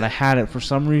ever, but I had it for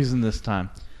some reason this time.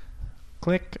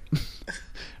 Click.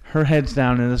 Her head's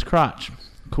down in his crotch.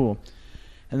 Cool.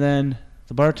 And then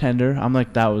the bartender, I'm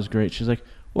like, that was great. She's like,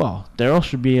 well, Daryl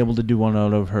should be able to do one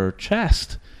out of her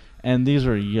chest. And these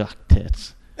were yuck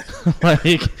tits.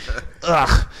 Like,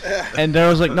 ugh. And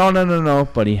Daryl's like, no,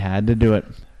 but he had to do it.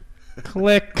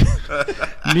 Click.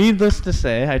 Needless to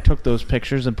say, I took those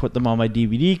pictures and put them on my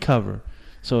DVD cover.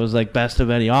 So it was like Best of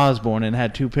Eddie Osborne, and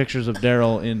had two pictures of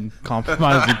Daryl in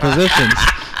compromising positions.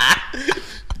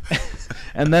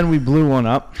 And then we blew one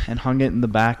up and hung it in the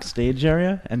backstage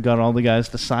area and got all the guys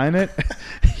to sign it.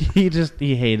 He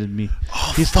hated me.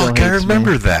 Oh, he still fuck, I hates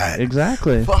remember me. that.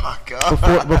 Exactly. Fuck.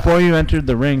 Before you entered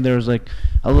the ring, there was like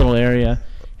a little area,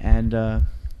 and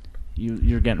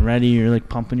you're getting ready, you're like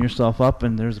pumping yourself up,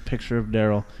 and there's a picture of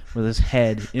Daryl with his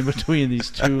head in between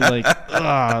these two like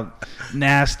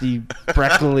nasty,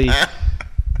 freckly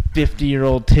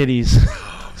 50-year-old titties.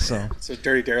 So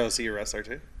Dirty Daryl, is he a wrestler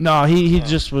too? No, he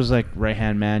just was like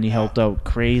right-hand man. He helped out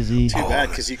crazy. Too bad,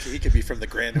 because he could be from the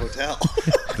Grand Hotel.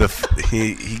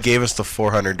 He gave us the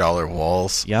 $400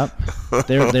 walls. Yep,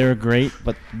 they were great,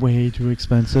 but way too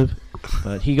expensive.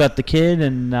 But he got the kid,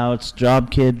 and now it's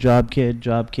job kid, job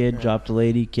to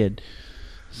lady, kid.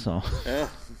 So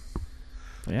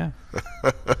yeah.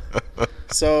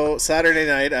 So Saturday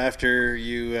night after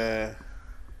you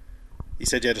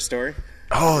said you had a story.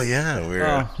 Oh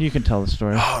yeah, you can tell the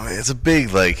story. Oh man, it's a big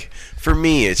for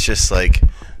me. It's just like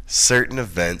certain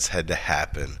events had to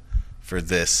happen for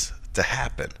this to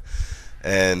happen,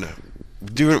 and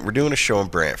we're doing a show in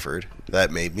Brantford that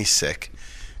made me sick,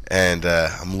 and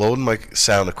I'm loading my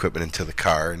sound equipment into the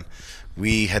car, and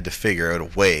we had to figure out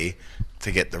a way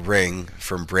to get the ring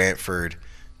from Brantford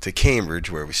to Cambridge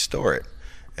where we store it,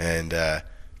 and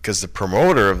because the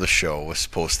promoter of the show was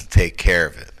supposed to take care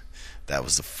of it. That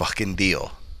was the fucking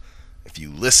deal. If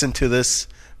you listen to this,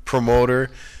 promoter,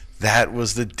 that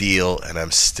was the deal, and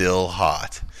I'm still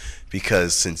hot.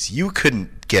 Because since you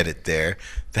couldn't get it there,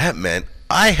 that meant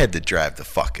I had to drive the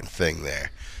fucking thing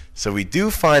there. So we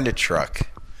do find a truck.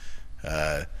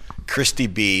 Christy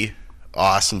B,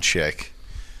 awesome chick,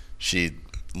 she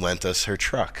lent us her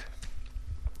truck.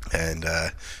 And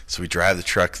so we drive the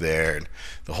truck there, and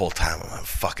the whole time I'm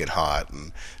fucking hot.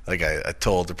 And like I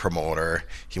told the promoter,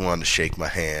 he wanted to shake my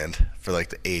hand for like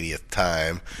the 80th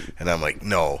time, and I'm like,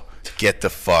 no, get the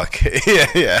fuck,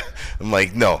 yeah. I'm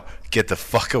like, no, get the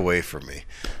fuck away from me.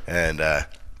 And so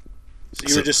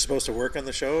you were just supposed to work on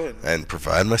the show and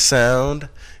provide my sound,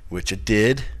 which I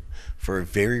did for a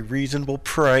very reasonable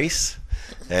price.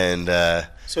 And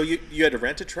so you had to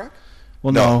rent a truck?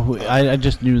 Well, no, I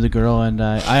just knew the girl, and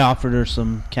I offered her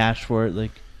some cash for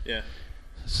it,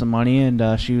 some money,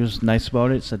 and she was nice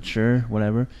about it, said sure,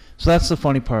 whatever. So that's the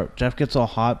funny part. Jeff gets all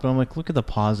hot, but I'm like, look at the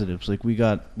positives. Like we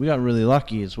got really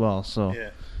lucky as well. So. Yeah.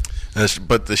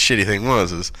 But the shitty thing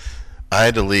is I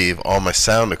had to leave all my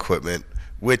sound equipment,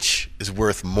 which is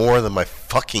worth more than my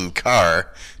fucking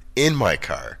car, in my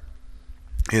car,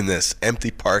 in this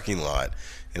empty parking lot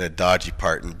in a dodgy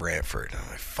part in Brantford. I'm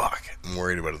like, fuck, I'm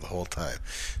worried about it the whole time.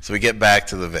 So we get back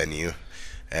to the venue,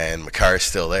 and my car's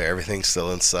still there, everything's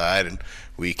still inside, and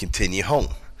we continue home.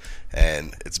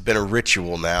 And it's been a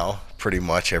ritual now, pretty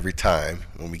much every time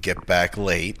when we get back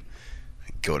late,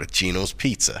 go to Gino's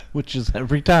Pizza. Which is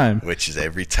every time. Because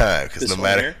This no one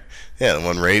matter. here? Yeah, the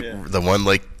one the one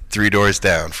like 3 doors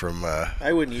down from.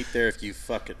 I wouldn't eat there if you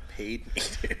fucking paid me.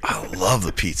 I love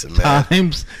the pizza,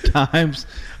 man. Times.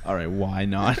 All right, why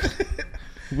not?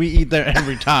 We eat there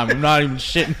every time. I'm not even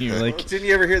shitting you. Like, Well, didn't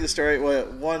you ever hear the story? Well,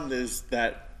 one is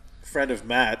that friend of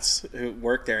Matt's who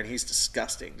worked there, and he's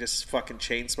disgusting, just fucking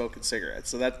chain smoking cigarettes.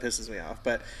 So that pisses me off.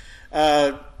 But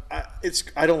I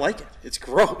don't like it. It's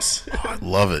gross. I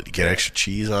love it. You get extra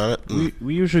cheese on it.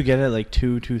 we usually get it at like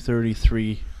 2:30,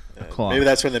 3 o'clock. Maybe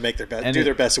that's when they make their best,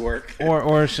 their best work.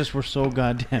 Or it's just we're so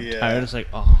goddamn Yeah. tired. It's like,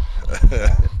 oh.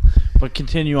 But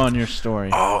continue on your story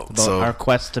about our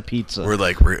quest to pizza. We're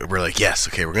like, yes,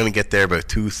 okay, we're gonna get there about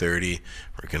 2:30.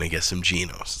 We're gonna get some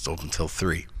Geno's. It's open till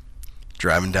 3.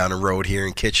 Driving down a road here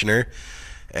in Kitchener,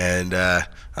 and I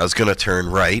was gonna turn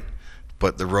right,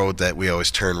 but the road that we always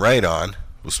turn right on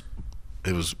was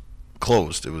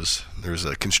closed. There was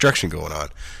a construction going on,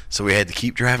 so we had to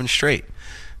keep driving straight.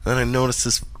 Then I noticed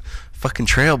this fucking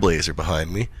Trailblazer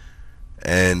behind me,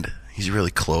 and he's really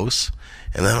close.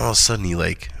 And then all of a sudden he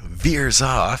like veers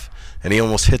off, and he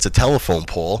almost hits a telephone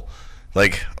pole,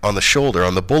 like on the shoulder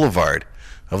on the boulevard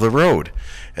of the road.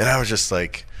 And I was just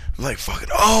like, I'm like fucking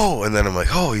and then I'm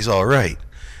like, oh, he's all right.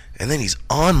 And then he's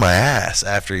on my ass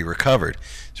after he recovered.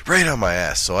 He's right on my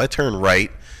ass. So I turn right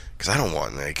because I don't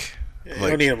want You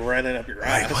don't need him running up your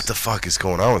ass. Like, what the fuck is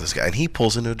going on with this guy? And he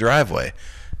pulls into a driveway,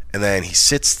 and then he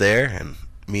sits there, and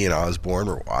me and Osborne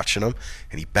were watching him,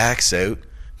 and he backs out,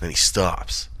 and then he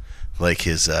stops. Like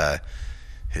his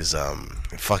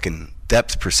fucking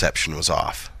depth perception was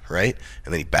off, right?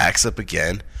 And then he backs up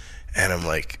again, and I'm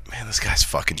like, man, this guy's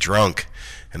fucking drunk.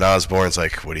 And Osborne's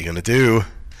like, what are you gonna do?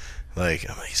 Like,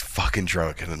 I'm like, he's fucking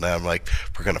drunk. And then I'm like,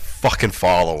 we're gonna fucking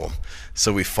follow him.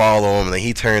 So we follow him, and then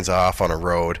he turns off on a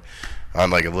road, on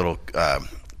like a little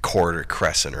quarter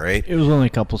crescent, right? It was only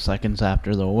a couple seconds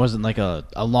after, though. It wasn't like a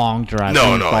long drive.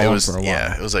 No, We followed it was for a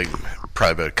while. it was like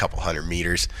probably about a couple 100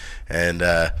 meters, and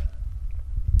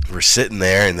we're sitting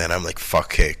there, and then I'm like, fuck,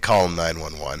 okay, call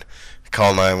 911.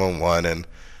 Call 911, and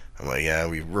I'm like, yeah,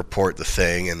 we report the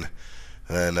thing, and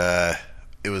then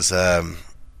it was then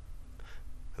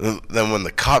when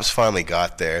the cops finally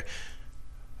got there,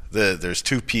 there's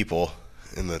 2 people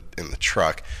in the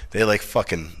truck. They like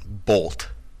fucking bolt,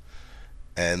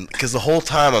 and because the whole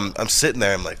time I'm sitting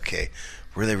there, I'm like, okay,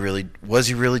 was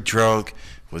he really drunk?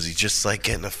 Was he just like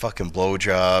getting a fucking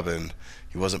blowjob and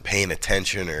he wasn't paying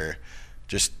attention, or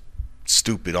just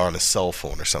stupid on his cell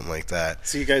phone or something like that?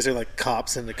 So you guys are like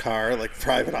cops in the car, like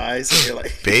private eyes, and you're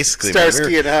like Basically,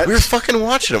 Starsky and Hutch. we were fucking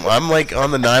watching him. I'm like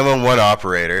on the 911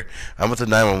 operator. I'm with the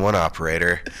 911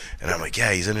 operator, and I'm like,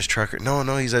 yeah, he's in his truck. No,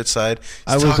 he's outside.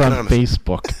 I was on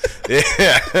Facebook.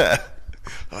 Yeah.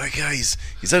 I'm like, yeah,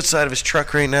 he's outside of his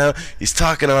truck right now. He's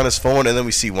talking on his phone, and then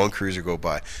we see one cruiser go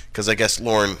by. Because I guess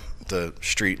Lorne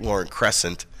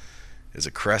Crescent is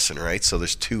a crescent, right? So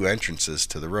there's 2 entrances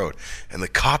to the road, and the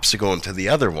cops are going to the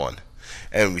other one,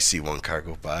 and we see 1 car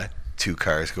go by, 2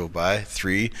 cars go by,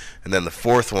 3, and then the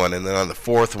 4th one, and then on the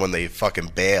 4th one they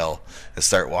fucking bail and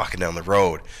start walking down the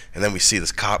road, and then we see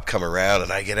this cop come around,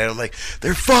 and I get out, I'm like,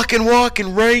 they're fucking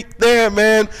walking right there,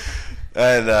 man.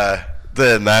 And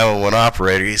the 911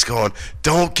 operator, he's going,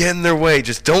 don't get in their way,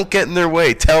 just don't get in their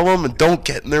way, tell them and don't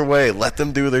get in their way, let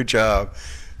them do their job.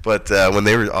 But when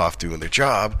they were off doing their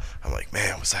job, I'm like,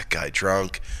 man, was that guy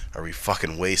drunk? Are we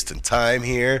fucking wasting time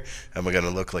here? Am I going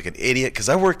to look like an idiot? Because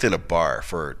I worked in a bar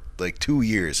for like 2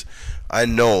 years. I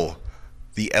know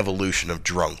the evolution of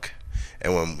drunk.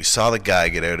 And when we saw the guy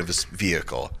get out of his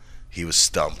vehicle, he was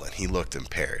stumbling. He looked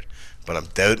impaired. But I'm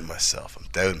doubting myself. And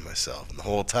the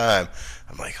whole time,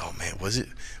 I'm like, oh man,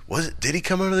 did he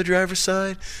come out of the driver's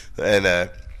side? And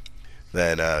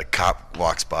then a cop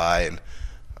walks by, and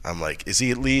I'm like, is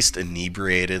he at least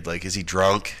inebriated? Like, is he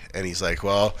drunk? And he's like,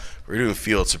 well, we're doing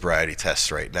field sobriety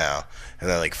tests right now. And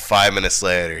then like 5 minutes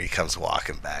later, he comes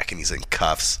walking back, and he's in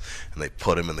cuffs, and they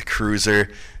put him in the cruiser.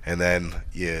 And then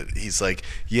he's like,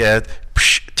 yeah,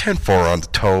 10-4 on the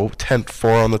toe,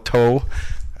 10-4 on the toe.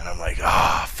 And I'm like,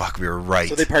 fuck, we were right.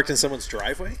 So they parked in someone's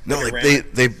driveway? No, like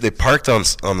they parked on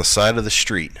the side of the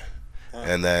street.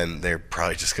 And then they're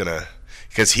probably just gonna,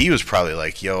 because he was probably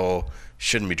like, yo,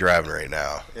 shouldn't be driving right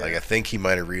now. Yeah. Like, I think he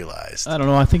might have realized. I don't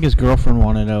know. I think his girlfriend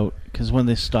wanted out, because when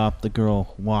they stopped, the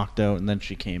girl walked out, and then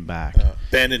she came back.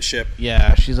 Abandoned ship.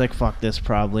 Yeah, she's like, fuck this,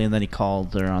 probably. And then he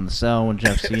called her on the cell when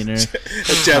Jeff's seen her.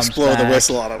 And Jeff's blowing the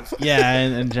whistle on him. Yeah,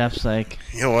 and Jeff's like...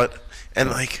 You know what?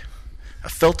 And, like, I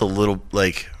felt a little,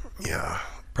 like, yeah,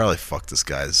 probably fucked this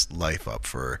guy's life up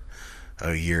for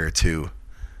a year or 2.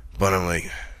 But I'm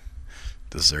like,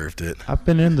 Deserved it. I've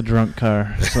been in the drunk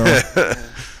car, so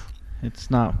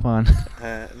it's not fun.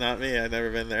 Not me. I've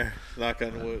never been there. Knock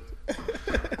on wood.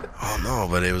 Oh no,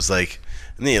 but it was like,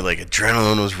 and then like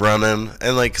adrenaline was running,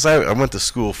 and like, cause I went to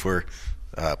school for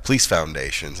police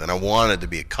foundations, and I wanted to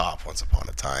be a cop once upon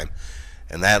a time,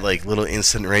 and that like little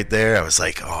incident right there, I was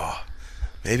like, oh,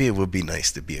 maybe it would be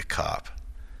nice to be a cop.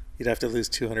 You'd have to lose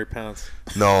 200 pounds.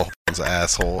 No, I was an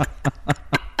asshole.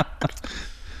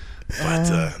 But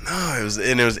no, it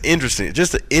was interesting.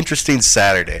 Just an interesting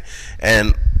Saturday,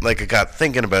 and like I got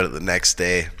thinking about it the next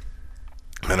day,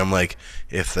 and I'm like,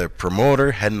 if the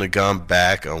promoter hadn't have gone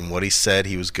back on what he said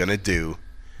he was gonna do,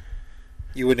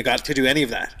 you wouldn't have got to do any of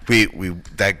that. We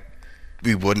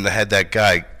wouldn't have had that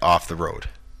guy off the road.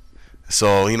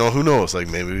 So who knows? Like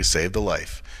maybe we saved a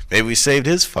life. Maybe we saved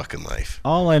his fucking life.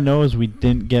 All I know is we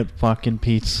didn't get fucking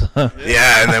pizza.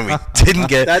 Yeah, and then we didn't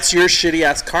get... That's your shitty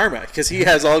ass karma, because he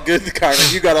has all good karma.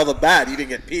 You got all the bad. You didn't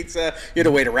get pizza. You had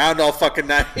to wait around all fucking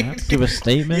night. Yeah, give a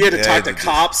statement. You had to talk to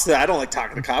cops. I don't like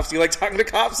talking to cops. Do you like talking to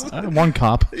cops? One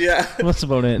cop. Yeah. That's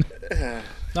about it.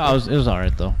 No, it was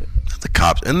alright, though. The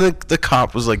cops. And the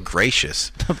cop was, like,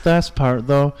 gracious. The best part,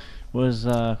 though, was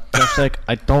just like,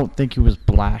 I don't think he was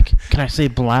black. Can I say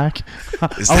black?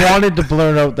 I wanted to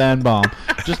blurt out the N-bomb.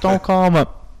 Just don't call him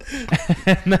up.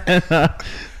 And then, it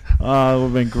would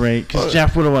have been great. Because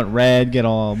Jeff would have went red, get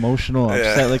all emotional,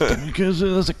 upset. Like, because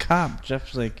there's a cop.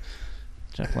 Jeff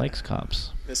likes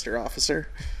cops. Mr. Officer.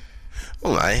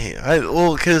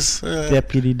 Well, because...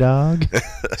 Deputy dog. You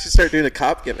should start doing a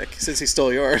cop gimmick since he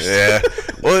stole yours. Yeah.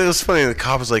 Well, it was funny. The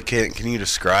cop was like, can you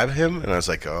describe him? And I was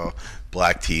like, oh...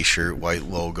 Black T-shirt, white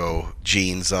logo,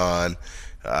 jeans on,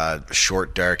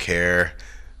 short dark hair.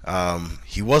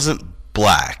 He wasn't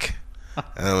black.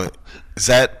 And I'm like, is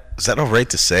that all right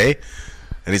to say?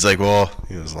 And he's like, well,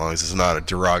 as long as it's not a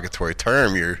derogatory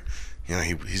term,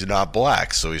 he's not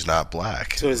black, so he's not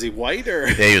black. So is he white or?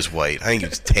 Yeah, he was white. I think he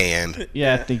was tanned.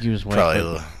 Yeah, I think he was white. Probably a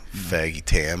little faggy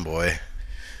tan boy.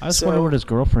 I just wonder what his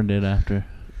girlfriend did after.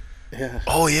 Yeah.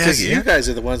 Oh yeah, because you guys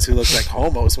are the ones who look like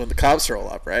homos when the cops roll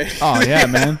up, right? Oh yeah,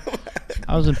 man.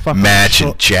 I was in fucking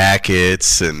matching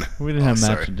jackets and. We didn't have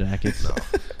matching jackets. No.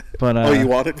 But you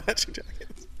wanted matching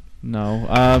jackets?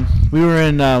 No. We were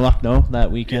in Lucknow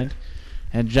that weekend,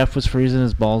 and Jeff was freezing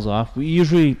his balls off. We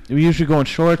usually go in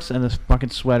shorts and a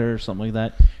fucking sweater or something like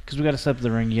that, because we got to step to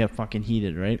the ring. You get fucking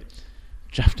heated, right?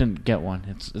 Jeff didn't get one.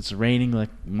 It's raining like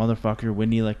a motherfucker,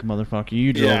 windy like a motherfucker.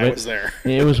 You drove it. Yeah, I was there.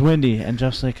 It was windy, and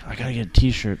Jeff's like, I gotta get a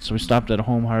T-shirt. So we stopped at a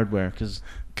Home Hardware because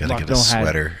gotta get a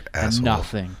sweater. Asshole.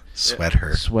 Nothing.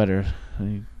 Sweater.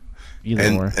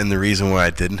 Either or. And the reason why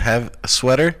I didn't have a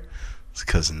sweater is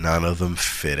because none of them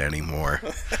fit anymore.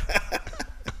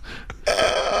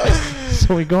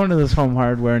 So we go into this Home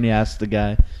Hardware, and he asks the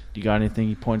guy, "Do you got anything?"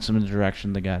 He points him in the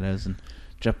direction the guy does, and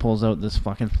Jeff pulls out this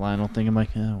fucking flannel thing. I'm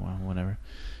like, oh, well, whatever.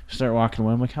 Start walking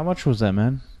away. I'm like, how much was that,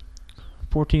 man?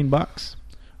 $14.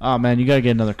 Oh, man, you gotta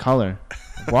get another color.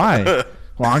 Why?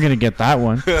 Well, I'm gonna get that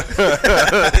one.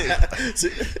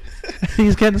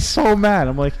 He's getting so mad.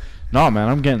 I'm like, no, man,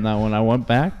 I'm getting that one. I went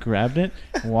back, grabbed it,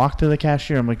 walked to the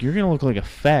cashier. I'm like, you're gonna look like a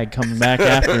fag coming back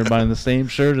after buying the same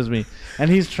shirt as me. And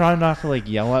he's trying not to like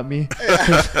yell at me.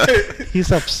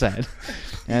 He's upset.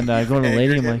 And I go to the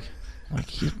lady. I'm like,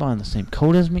 he's buying the same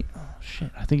coat as me? Oh, shit.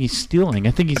 I think he's stealing.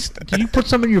 Did you put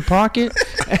some in your pocket?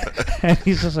 And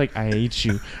he's just like, I hate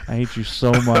you. I hate you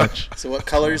so much. So what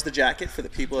color is the jacket for the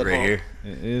people at home? Here.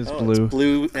 It is blue. It's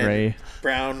blue and gray.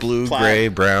 Brown. Blue, plaid. gray,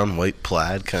 brown, white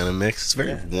plaid kind of mix. It's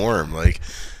very warm. Like,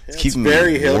 it's keeping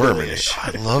very me warm. And hillbilly-ish.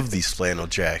 I love these flannel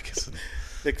jackets.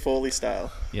 Mick Foley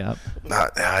style. Yep.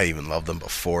 I even loved them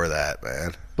before that,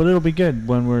 man. But it'll be good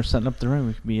when we're setting up the ring.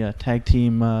 We can be a tag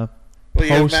team well,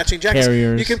 you have matching jackets.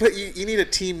 Carriers. You can put. You need a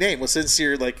team name. Well, since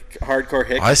you're like hardcore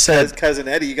hick, I said cousin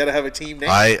Eddie, you got to have a team name.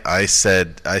 I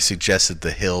suggested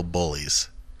the Hill Bullies.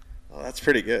 Oh, that's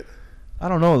pretty good. I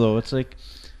don't know though. It's like.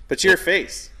 But your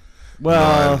face.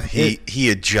 Well, he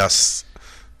adjusts.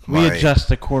 We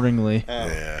adjust accordingly.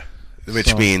 Yeah,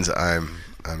 which means I'm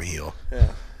heel.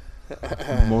 Yeah.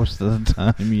 Most of the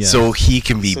time, yeah. So he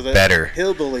can be better.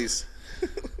 Hillbillies.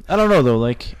 I don't know though.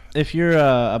 Like, if you're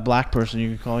a black person, you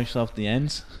can call yourself the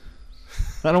Ends.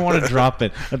 I don't want to drop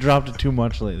it. I dropped it too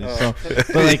much lately. So,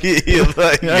 but like,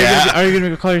 are you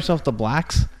gonna call yourself the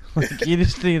Blacks? Like, you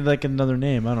just need like another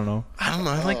name. I don't know.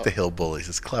 I like the Hillbillies.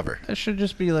 It's clever. It should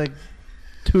just be like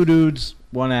 2 dudes,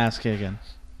 1 ass kicking.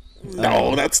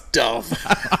 No, that's dumb.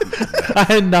 I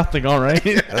had nothing. All right.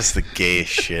 That's the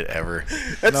gayest shit ever.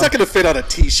 That's not gonna fit on a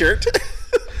T-shirt.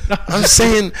 I'm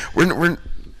saying we're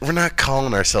We're not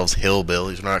calling ourselves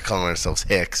hillbillies. We're not calling ourselves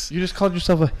hicks. You just called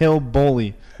yourself a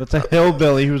hillbilly. That's a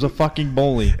hillbilly who's a fucking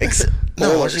bully.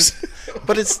 No,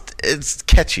 but it's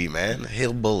catchy, man.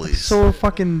 Hillbillies. So are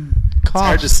fucking cops. It's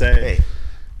hard to say.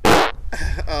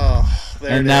 Oh,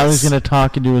 there And it now is. he's gonna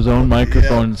talk into his own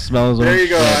microphone and smell his own. There you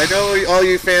go. shit. I know all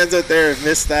you fans out there have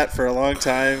missed that for a long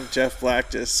time. Jeff Black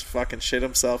just fucking shit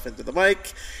himself into the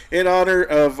mic in honor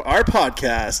of our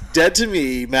podcast, Dead to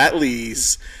Me, Matt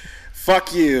Lees.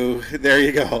 Fuck you. There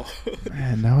you go.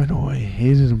 Man, now I know why I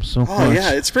hated him so much. Oh,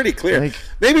 yeah, it's pretty clear. Like,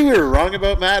 maybe we were wrong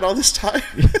about Matt all this time.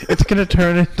 it's gonna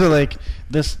turn into like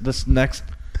this next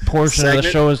portion of the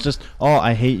Segment? show is just, oh,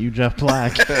 I hate you, Jeff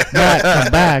Black. Matt,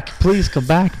 come back. Please come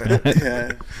back, Matt.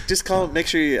 Yeah. Just call him, make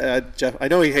sure you, Jeff. I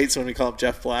know he hates when we call him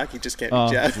Jeff Black. He just can't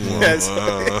be Jeff. Yes.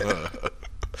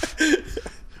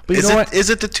 But you know what?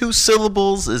 Is it the 2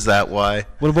 syllables? Is that why?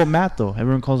 What about Matt, though?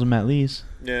 Everyone calls him Matt Lees.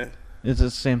 Yeah. It's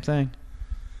the same thing.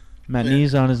 Matt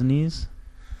Knees on his knees.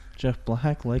 Jeff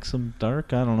Black likes him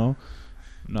dark. I don't know.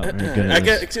 Not very good I at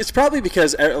this. guess it's probably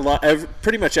because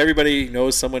pretty much everybody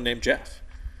knows someone named Jeff.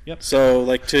 Yep. So,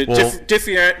 like, to Well,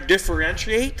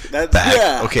 differentiate, that's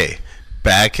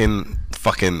back in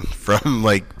fucking from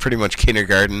like pretty much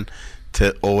kindergarten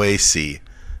to OAC,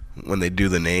 when they do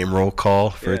the name roll call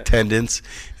for attendance,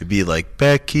 it'd be like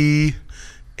Becky,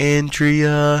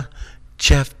 Andrea,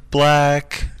 Jeff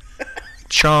Black,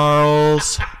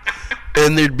 Charles,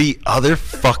 and there'd be other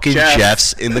fucking Jeff.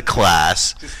 Jeffs in the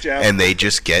class, Just Jeff. and they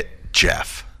just get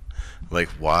Jeff. Like,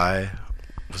 why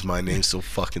was my name so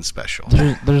fucking special?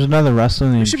 There's another wrestler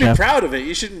named You should Jeff. be proud of it.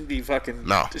 You shouldn't be fucking.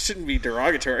 No. It shouldn't be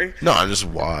derogatory. No, I'm just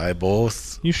why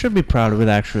both. You should be proud of it,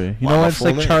 actually. You Why know my what? It's full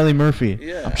like name? Charlie Murphy.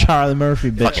 Yeah. I'm Charlie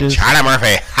Murphy, Fucking bitches. Charlie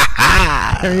Murphy. Ha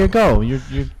ha. There you go. You're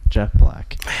Jeff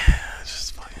Black.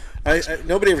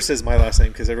 Nobody ever says my last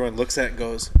name because everyone looks at it and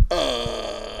goes,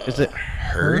 Is it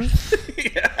Hurt?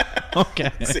 yeah.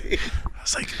 Okay. See? I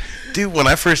was like, dude, when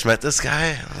I first met this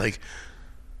guy, I'm like,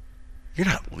 you're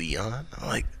not Leon. I'm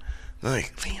like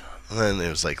Leon. And then it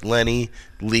was like Lenny,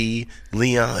 Lee,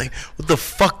 Leon. Like, what the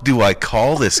fuck do I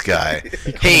call this guy?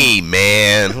 Hey,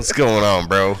 man, what's going on,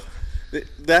 bro?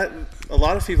 That a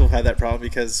lot of people have had that problem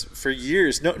because for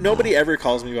years, nobody ever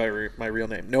calls me by my real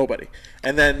name. Nobody.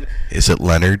 And then Is it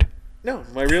Leonard? no,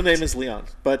 my real name is Leon.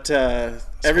 But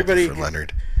everybody, For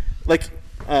Leonard. like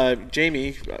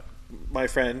Jamie, my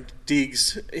friend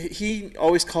Deegs, he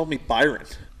always called me Byron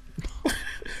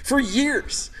for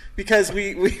years. Because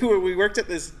we worked at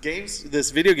this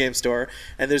video game store,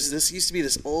 and this used to be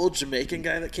this old Jamaican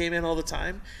guy that came in all the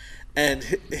time, and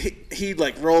he'd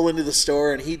like roll into the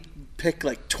store and he'd pick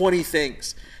like 20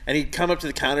 things, and he'd come up to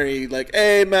the counter and he'd like,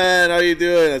 "Hey man, how you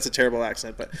doing?" That's a terrible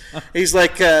accent, but he's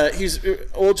like he's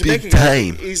old Jamaican Big guy.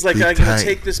 time. He's like, Big "I'm gonna time.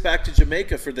 take this back to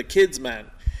Jamaica for the kids,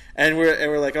 man." And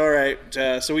we're like, all right.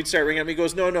 So we'd start ringing him. He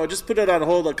goes, no, just put it on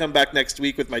hold. I'll come back next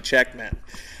week with my check, man.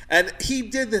 And he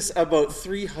did this about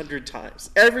 300 times.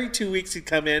 Every 2 weeks he'd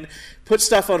come in, put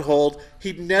stuff on hold.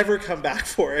 He'd never come back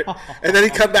for it. And then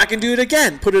he'd come back and do it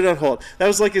again, put it on hold. That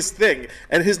was like his thing.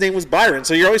 And his name was Byron.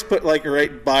 So you always put like,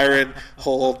 right, Byron,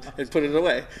 hold, and put it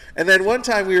away. And then one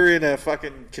time we were in a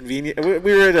fucking we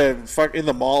were at in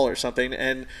the mall or something,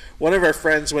 and one of our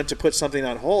friends went to put something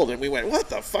on hold, and we went, "What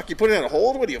the fuck? You put it on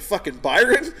hold? What are you, fucking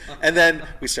Byron?" And then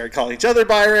we started calling each other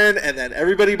Byron, and then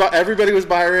everybody was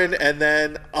Byron, and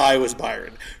then I was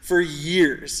Byron for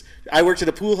years. I worked at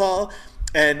a pool hall,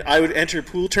 and I would enter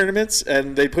pool tournaments,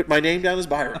 and they put my name down as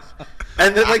Byron.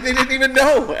 And then, like, they didn't even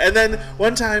know. And then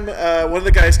one time, one of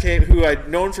the guys came, who I'd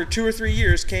known for 2 or 3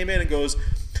 years, came in and goes,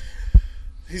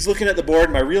 he's looking at the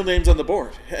board, my real name's on the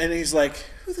board. And he's like,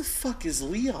 "Who the fuck is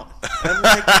Leon?" And I'm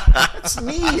like, "That's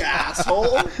me,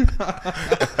 asshole."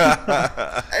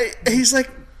 He's like,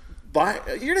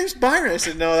 "Your name's Byron." I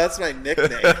said, "No, that's my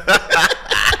nickname."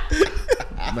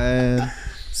 Man.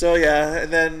 So, yeah,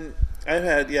 and then I've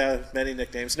had, many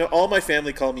nicknames. No, all my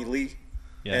family call me Lee.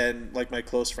 Yeah. And, like, my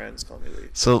close friends call me Lee.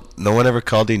 So no one ever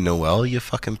called you Noel, you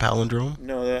fucking palindrome?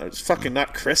 No, it's fucking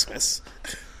not Christmas.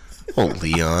 Oh,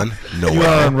 Leon, You are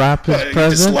Noel. on rap as Are you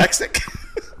president? dyslexic?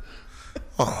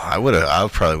 Oh, I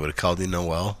probably would have called you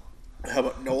Noel. How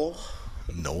about Noel?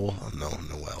 Noel? No,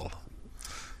 Noel.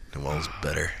 Noel's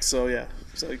better. So, yeah.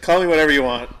 So, call me whatever you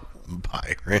want.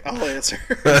 Byron. I'll answer.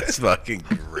 That's fucking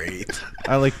great.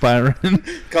 I like Byron.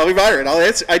 Call me Byron. I'll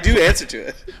answer. I do answer to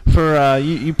it. For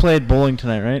you played bowling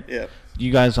tonight, right? Yeah.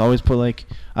 You guys always put like,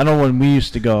 I know when we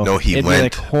used to go. No, he it'd be, went.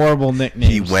 like horrible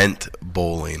nicknames. He went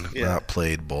bowling, Yeah. not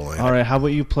played bowling. All right, how about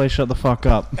you play Shut the Fuck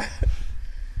Up?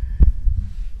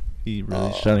 He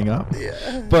really shutting up.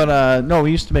 Yeah. But no,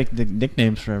 we used to make the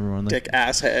nicknames for everyone. Like, Dick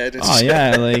asshead. And oh shit.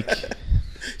 yeah, like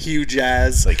Hugh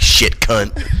Jazz. Like shit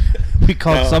cunt. We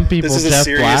call some people this is Jeff a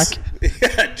serious,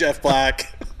 Black. Yeah, Jeff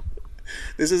Black.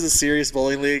 This is a serious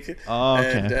bowling league. Oh,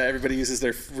 okay. And everybody uses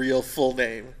their real full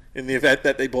name in the event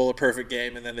that they bowl a perfect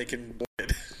game and then they can win.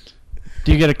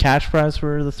 Do you get a cash prize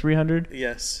for the 300?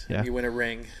 Yes. Yeah. You win a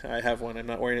ring. I have one. I'm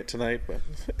not wearing it tonight, but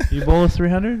You bowl a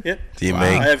 300? Yep. Do you I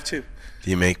have 2. Do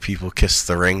you make people kiss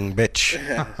the ring, bitch?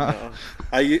 Yeah, no.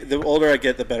 The older I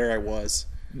get, the better I was.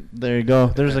 There you go.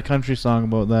 There's a country song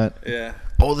about that. Yeah.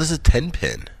 Oh, this is a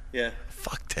 10-pin. Yeah.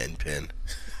 Fuck 10-pin.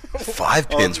 5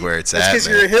 pins where it's that's at, because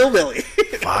man. you're a hillbilly.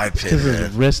 5 pin, Because his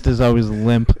man. wrist is always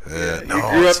limp. You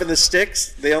grew up in the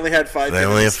sticks. They only had 5 pins. They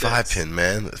only in have the 5 sticks. pin,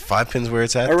 man. 5 pins where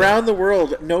it's at. Around the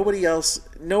world, nobody else,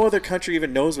 no other country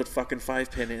even knows what fucking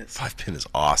 5 pin is. 5 pin is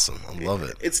awesome. I love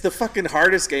it. It's the fucking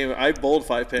hardest game. I bowled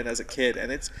 5 pin as a kid,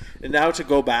 and now to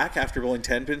go back after bowling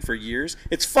 10 pin for years,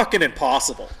 it's fucking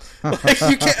impossible. Like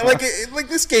you can't like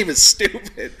this game is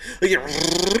stupid.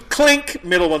 Like clink,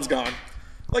 middle one's gone.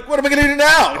 Like what am I gonna do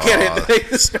now? I can't hit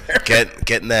the spare.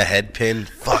 Getting that head pin,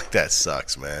 fuck, that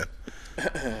sucks, man.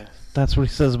 That's what he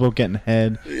says about getting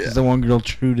head. Because the one girl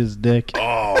chewed his dick.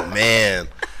 Oh man,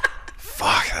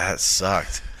 fuck, that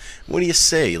sucked. What do you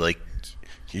say? Like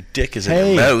your dick is in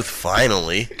Hey. your mouth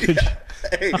finally.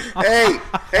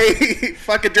 Hey,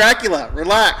 fucking Dracula,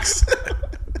 relax.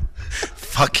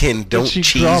 Fucking don't she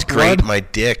cheese draw grate blood? my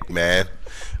dick, man.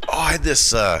 Oh, I had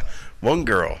this one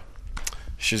girl.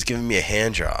 She was giving me a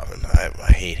hand job, and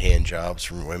I hate hand jobs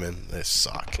from women. They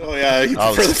suck. Oh yeah, you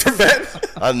prefer them from men?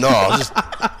 No, I'll just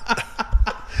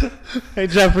Hey,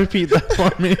 Jeff, repeat that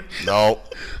for me. no.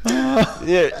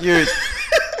 You're.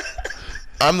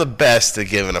 I'm the best at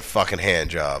giving a fucking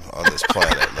hand job on this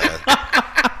planet, man.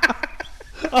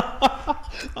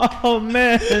 Oh,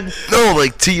 man. No,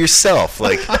 like to yourself.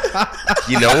 Like,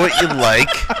 you know what you like.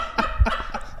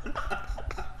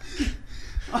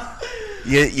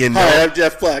 You know. Hi, I'm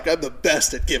Jeff Black. I'm the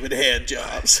best at giving hand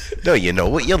jobs. No, you know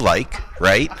what you like,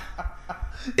 right?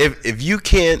 If you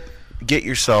can't get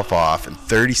yourself off in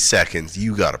 30 seconds,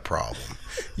 you got a problem.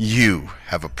 You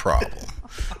have a problem.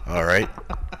 All right?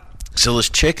 So this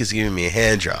chick is giving me a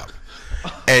hand job.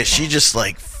 And she just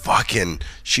like fucking,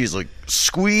 she's like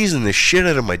squeezing the shit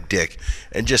out of my dick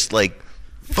and just like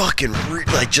fucking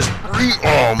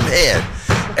oh man.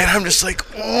 And I'm just like,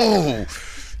 oh,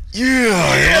 yeah,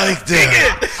 I like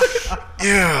that.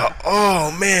 Yeah,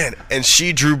 oh man. And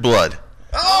she drew blood.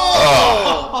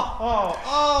 Oh.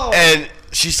 And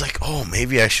she's like, oh,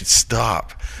 maybe I should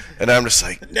stop. And I'm just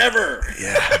like, never.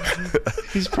 Yeah.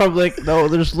 He's probably like, no,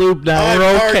 there's lube now. I'm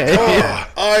We're okay. hardcore.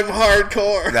 I'm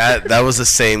hardcore. That was the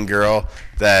same girl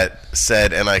that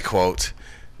said, and I quote,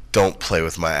 "Don't play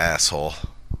with my asshole."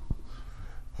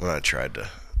 When I tried to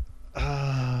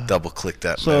double click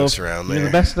that mouse around there. You're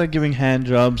the best at giving hand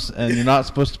jobs, and you're not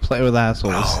supposed to play with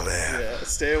assholes. Oh man. Yeah,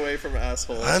 stay away from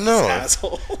assholes. I know.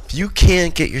 Asshole. If you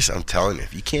can't get yourself, I'm telling you,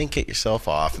 if you can't get yourself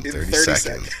off in 30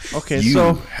 seconds, Okay, you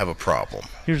so have a problem.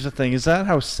 here's the thing: is that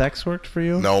how sex worked for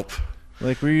you? Nope.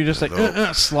 Like, were you just like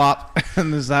Nope. slop?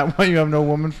 And is that why you have no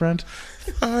woman friend?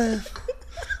 I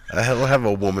don't have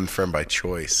a woman friend by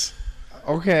choice.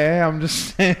 Okay, I'm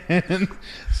just saying.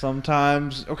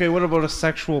 Sometimes. Okay, what about a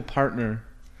sexual partner?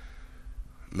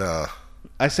 No.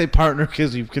 I say partner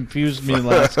because you've confused me the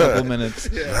last couple minutes.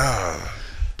 No.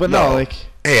 But no, like.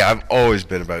 Hey, I've always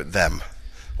been about them.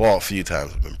 Well, a few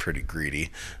times I've been pretty greedy,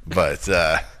 but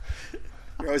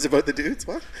You're always about the dudes,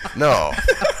 what? no.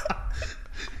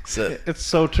 So, It's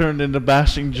so turned into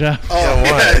bashing Jeff. Oh, yeah,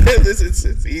 yeah, what?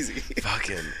 it's easy.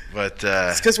 Fucking, but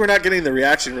It's because we're not getting the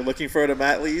reaction we're looking for to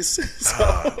Matt Lee's.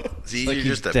 So. it's easier like he's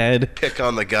just to dead. pick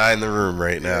on the guy in the room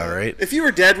right now, right? If you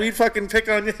were dead, we'd fucking pick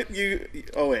on you.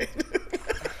 Oh wait.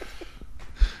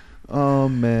 Oh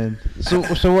man. So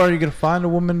are you gonna find a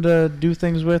woman to do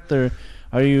things with, or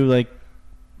are you like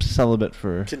celibate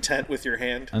for Content with your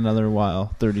hand. another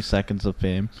while? 30 seconds of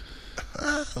fame.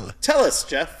 Tell us,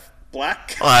 Jeff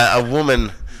Black. A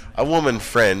woman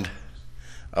friend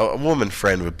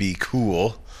would be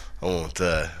cool. I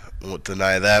won't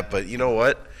deny that. But you know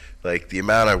what? Like the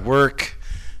amount I work,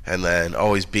 and then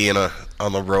always being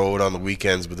on the road on the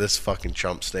weekends with this fucking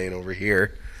chump staying over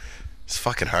here, it's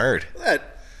fucking hard.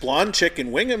 That blonde chick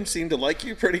in Wingham seemed to like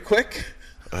you pretty quick.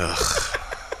 Ugh.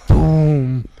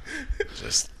 Boom.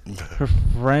 Just Her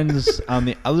friends on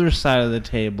the other side of the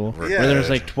table, where there's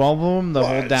like 12 of them, the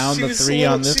whole down, the 3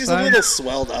 on this she's side. a little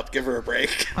swelled up. Give her a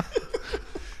break.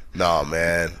 nah,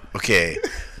 man. Okay,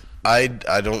 I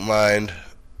don't mind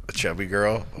a chubby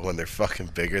girl, but when they're fucking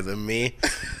bigger than me,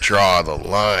 draw the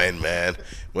line, man.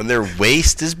 When their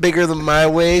waist is bigger than my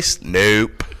waist,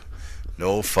 nope.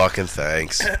 No fucking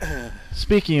thanks.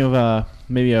 Speaking of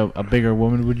maybe a bigger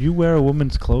woman, would you wear a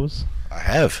woman's clothes? I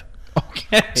have.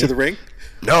 Okay. To the ring?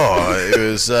 No, it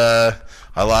was, I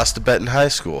lost a bet in high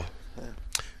school.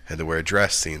 Had to wear a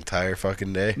dress the entire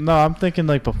fucking day. No, I'm thinking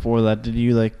like before that. Did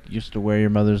you like used to wear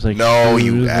your mother's like? No, shoes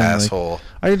you and, asshole. Like,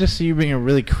 I could just see you being a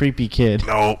really creepy kid.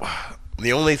 No,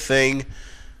 the only time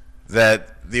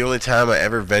I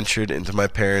ever ventured into my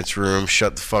parents' room,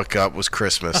 shut the fuck up, was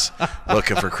Christmas,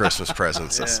 looking for Christmas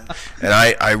presents. Yeah. And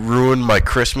I ruined my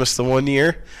Christmas the one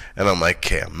year, and I'm like,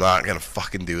 okay, I'm not gonna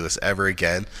fucking do this ever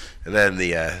again. And then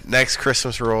the next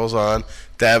Christmas rolls on.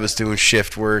 Dad was doing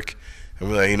shift work. And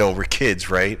we're like, we're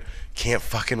kids, right? Can't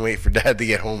fucking wait for Dad to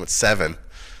get home at 7.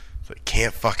 But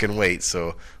can't fucking wait.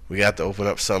 So we got to open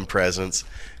up some presents.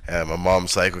 And my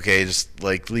mom's like, okay, just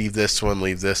like leave this one.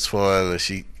 And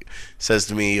she says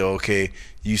to me, okay,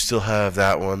 you still have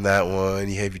that one.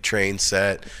 You have your train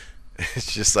set.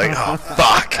 It's just like, oh,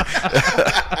 fuck.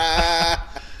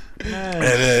 And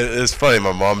it's funny.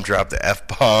 My mom dropped the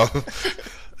F-bomb.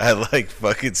 At like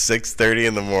fucking 6:30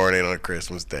 in the morning on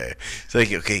Christmas Day. It's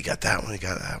like, okay, you got that one, you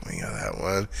got that one, you got that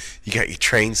one. You got your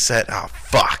train set. Oh,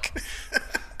 fuck.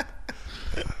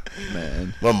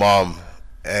 Man. My mom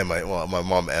and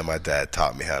my dad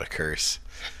taught me how to curse.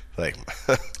 Like,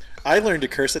 I learned to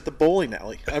curse at the bowling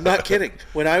alley. I'm not kidding.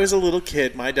 When I was a little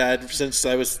kid, my dad, since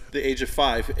I was the age of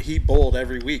 5, he bowled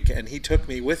every week, and he took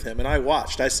me with him, and I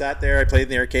watched. I sat there, I played in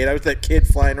the arcade. I was that kid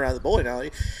flying around the bowling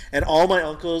alley, and all my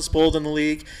uncles bowled in the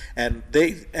league, and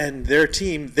their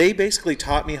team, they basically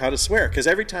taught me how to swear, because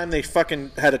every time they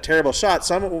fucking had a terrible shot,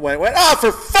 someone went, oh,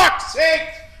 for fuck's sake,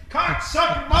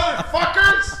 cocksucker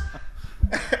motherfuckers!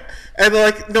 And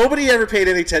like nobody ever paid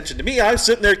any attention to me. I was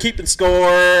sitting there keeping score,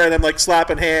 and I'm like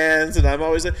slapping hands, and I'm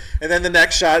always. And then the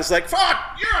next shot is like,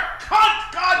 "Fuck, you're a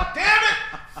cunt! God damn it!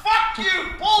 Fuck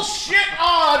you! Bullshit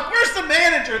on! Where's the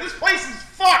manager? This place is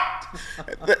fucked."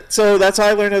 So that's how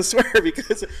I learned how to swear,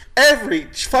 because every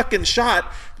fucking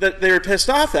shot that they were pissed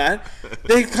off at,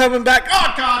 they coming back.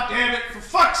 Oh, God damn it! For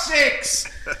fuck's sakes!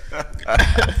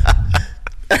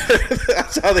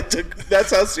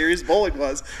 That's how serious bowling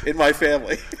was in my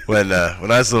family. When I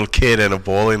was a little kid in a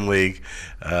bowling league,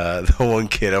 the one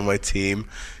kid on my team,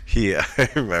 I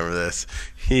remember this.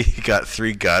 He got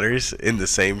 3 gutters in the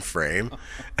same frame,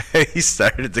 and he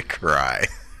started to cry.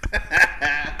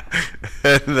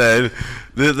 And then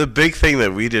the big thing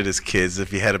that we did as kids,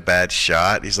 if you had a bad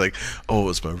shot, he's like, "Oh, it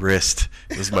was my wrist.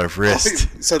 It was my wrist."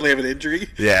 You suddenly have an injury.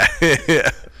 Yeah.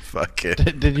 Fuck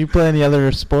it. Did you play any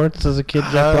other sports as a kid,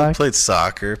 Jeff Black? I played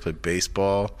soccer, played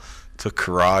baseball, took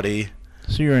karate.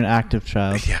 So you're an active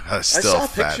child. Yeah, I was still I saw a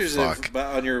fat pictures fuck.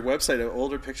 on your website of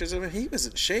older pictures of him. He was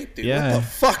in shape, dude. Yeah. What the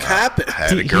fuck happened? I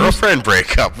had a girlfriend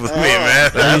break up with me,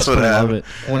 man. That's what happened.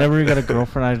 Whenever you got a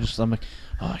girlfriend, I'm like,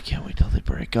 oh, I can't wait till they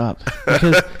break up.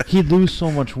 Because he'd lose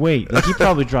so much weight. Like, he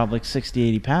probably dropped like 60,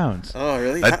 80 pounds. Oh,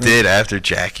 really? I did after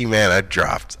Jackie, man. I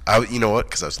dropped. You know what?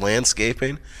 Because I was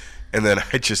landscaping, and then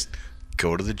I just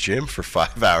go to the gym for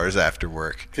 5 hours after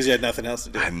work. Because you had nothing else to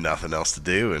do. I had nothing else to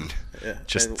do, and I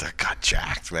got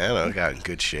jacked, man. I got in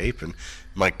good shape, and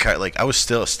my I was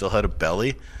still had a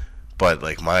belly, but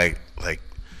like there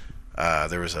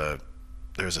was a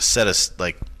set of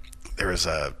there was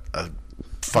a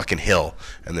fucking hill,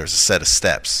 and there was a set of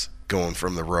steps going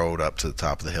from the road up to the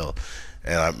top of the hill.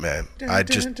 And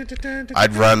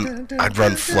I'd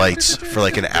run flights for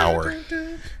like an hour,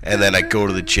 and then I'd go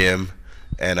to the gym,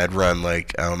 and I'd run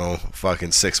like, I don't know,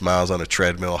 fucking 6 miles on a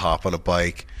treadmill, hop on a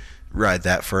bike, ride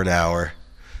that for an hour.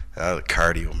 The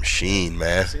cardio machine,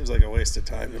 man. Seems like a waste of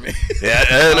time to me. Yeah,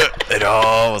 it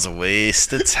all was a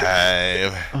waste of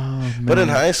time. Oh, but in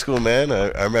high school, man,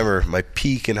 I remember my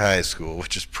peak in high school,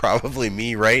 which is probably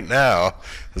me right now.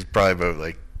 Was probably about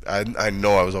like, I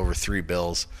know I was over 3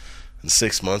 bills. In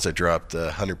 6 months, I dropped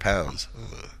 100 pounds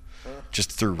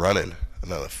just through running.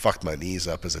 And I fucked my knees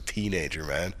up as a teenager,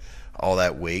 man. All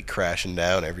that weight crashing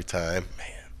down every time,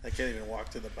 man. I can't even walk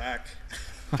to the back.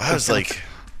 I was like,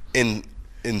 in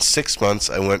 6 months,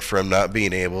 I went from not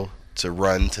being able to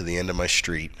run to the end of my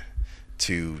street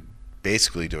to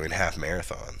basically doing half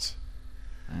marathons.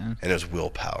 And it was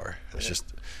willpower. It was just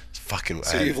fucking.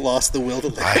 So you've lost the will to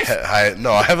live?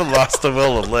 No, I haven't lost the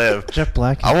will to live. Jeff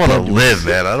Black. I want to live,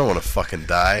 man. I don't want to fucking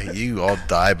die. You all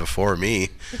die before me.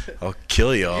 I'll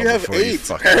kill you all you have before AIDS, you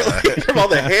fucking die. from all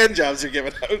the hand jobs you're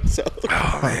giving out. So.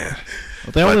 Oh man.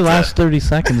 They only But, last 30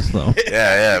 seconds, though.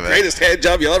 Yeah, man. Greatest hand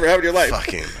job you'll ever have in your life.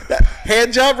 Fucking.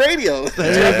 Hand job radio.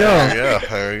 There you go.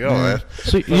 There we go, man.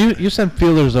 So you sent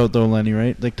feelers out, though, Lenny,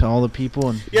 right? Like, to all the people?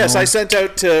 And Yes, I sent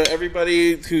out to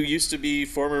everybody who used to be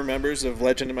former members of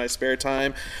Legend in My Spare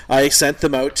Time. I sent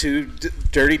them out to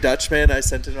Dirty Dutchman. I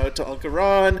sent them out to Uncle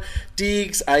Ron,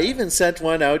 Deegs. I even sent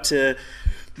one out to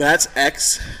Matt's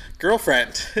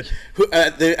ex-girlfriend, who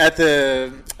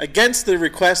against the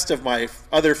request of my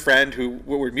other friend, who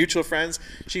were mutual friends.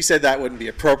 She said that wouldn't be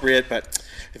appropriate, but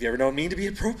have you ever known me to be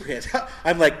appropriate?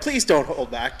 I'm like, please don't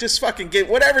hold back. Just fucking get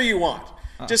whatever you want.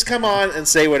 Just come on and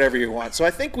say whatever you want. So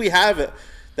I think we have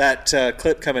that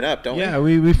clip coming up, don't we? Yeah,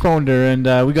 we phoned her, and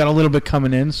we got a little bit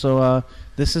coming in. So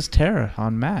this is Tara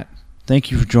on Matt.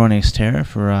 Thank you for joining us, Tara,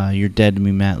 for your Dead to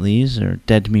Me Matt Lees, or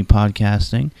Dead to Me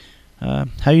podcasting.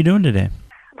 How you doing today?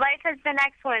 Life has been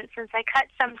excellent since I cut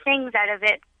some things out of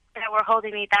it that were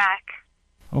holding me back.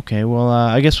 Okay, well,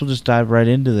 I guess we'll just dive right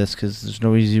into this, because there's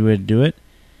no easy way to do it.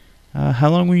 How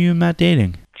long were you and Matt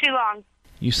dating? Too long.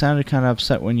 You sounded kind of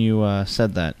upset when you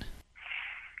said that.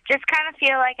 Just kind of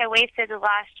feel like I wasted the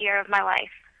last year of my life.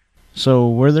 So,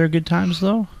 were there good times,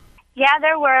 though? Yeah,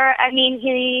 there were. I mean,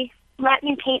 he let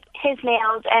me paint his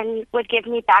nails and would give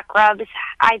me back rubs.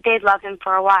 I did love him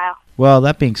for a while. Well,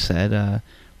 that being said,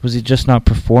 was he just not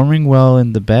performing well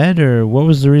in the bed, or what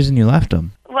was the reason you left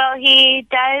him? Well, he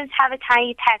does have a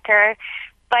tiny pecker,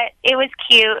 but it was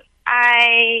cute.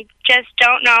 I just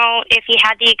don't know if he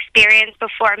had the experience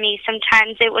before me.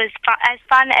 Sometimes it was as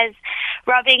fun as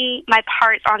rubbing my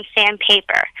parts on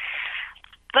sandpaper.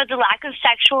 But the lack of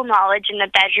sexual knowledge in the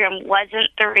bedroom wasn't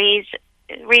the reason.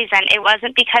 It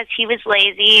wasn't because he was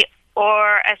lazy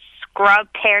or a scrub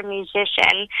pair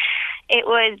musician. It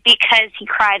was because he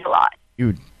cried a lot.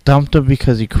 You dumped him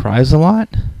because he cries a lot?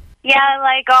 Yeah,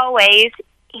 like always.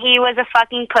 He was a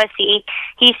fucking pussy.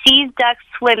 He sees ducks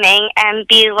swimming and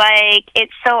be like,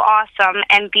 it's so awesome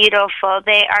and beautiful.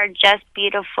 They are just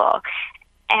beautiful.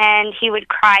 And he would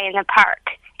cry in the park,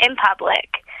 in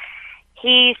public.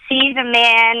 He sees a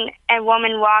man and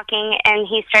woman walking and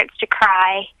he starts to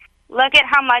cry. Look at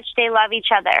how much they love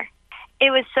each other.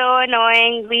 It was so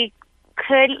annoying. We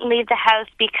couldn't leave the house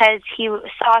because he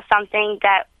saw something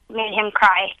that made him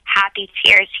cry. Happy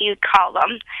tears, he would call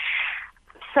them.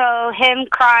 So him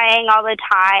crying all the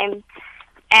time,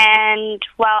 and,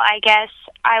 well, I guess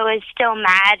I was still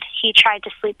mad. He tried to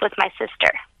sleep with my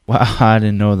sister. Wow, I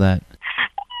didn't know that.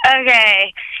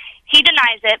 Okay. He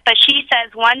denies it, but she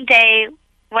says one day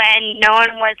when no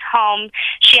one was home,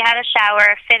 she had a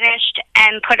shower, finished,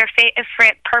 and put her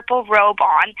favorite purple robe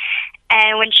on.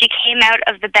 And when she came out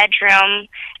of the bedroom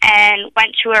and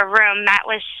went to her room, Matt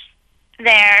was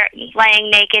there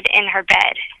laying naked in her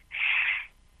bed.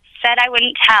 Said I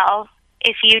wouldn't tell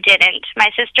if you didn't. My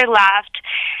sister laughed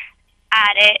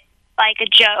at it like a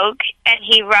joke, and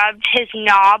he rubbed his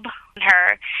knob on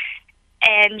her,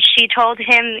 and she told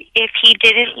him if he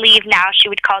didn't leave now, she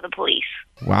would call the police.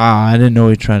 Wow, I didn't know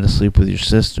he tried to sleep with your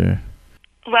sister.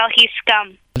 Well, he's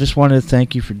scum. I just wanted to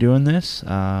thank you for doing this.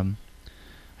 I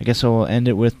guess I will end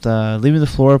it with leaving the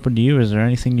floor open to you. Is there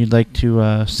anything you'd like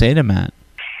to say to Matt?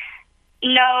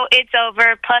 No, it's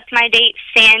over. Plus, my date,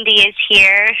 Sandy, is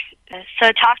here.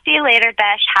 So talk to you later,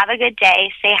 Besh. Have a good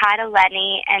day. Say hi to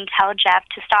Lenny and tell Jeff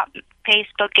to stop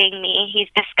Facebooking me. He's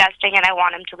disgusting, and I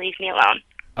want him to leave me alone.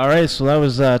 All right, so that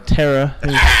was Tara.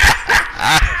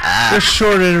 A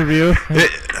short interview.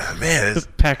 Man, it's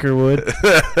Peckerwood.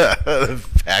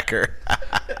 Packer.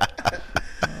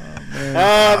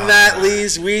 Matt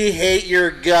Lees, we hate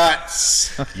your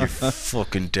guts. You're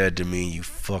fucking dead to me, you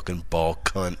fucking ball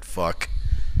cunt fuck.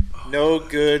 No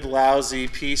good, lousy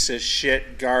piece of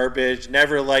shit, garbage.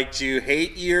 Never liked you.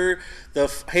 Hate you.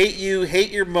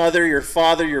 Hate your mother, your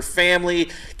father, your family.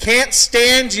 Can't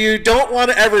stand you. Don't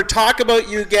want to ever talk about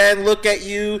you again. Look at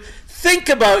you. Think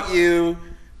about you.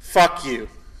 Fuck you.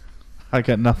 I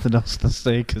got nothing else to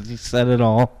say because he said it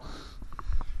all.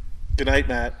 Good night,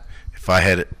 Matt. If I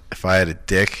had a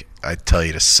dick, I'd tell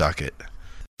you to suck it.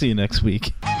 See you next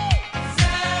week.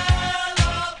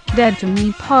 Dead to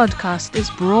Me podcast is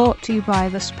brought to you by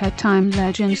the Spare Time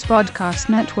Legends Podcast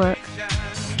Network.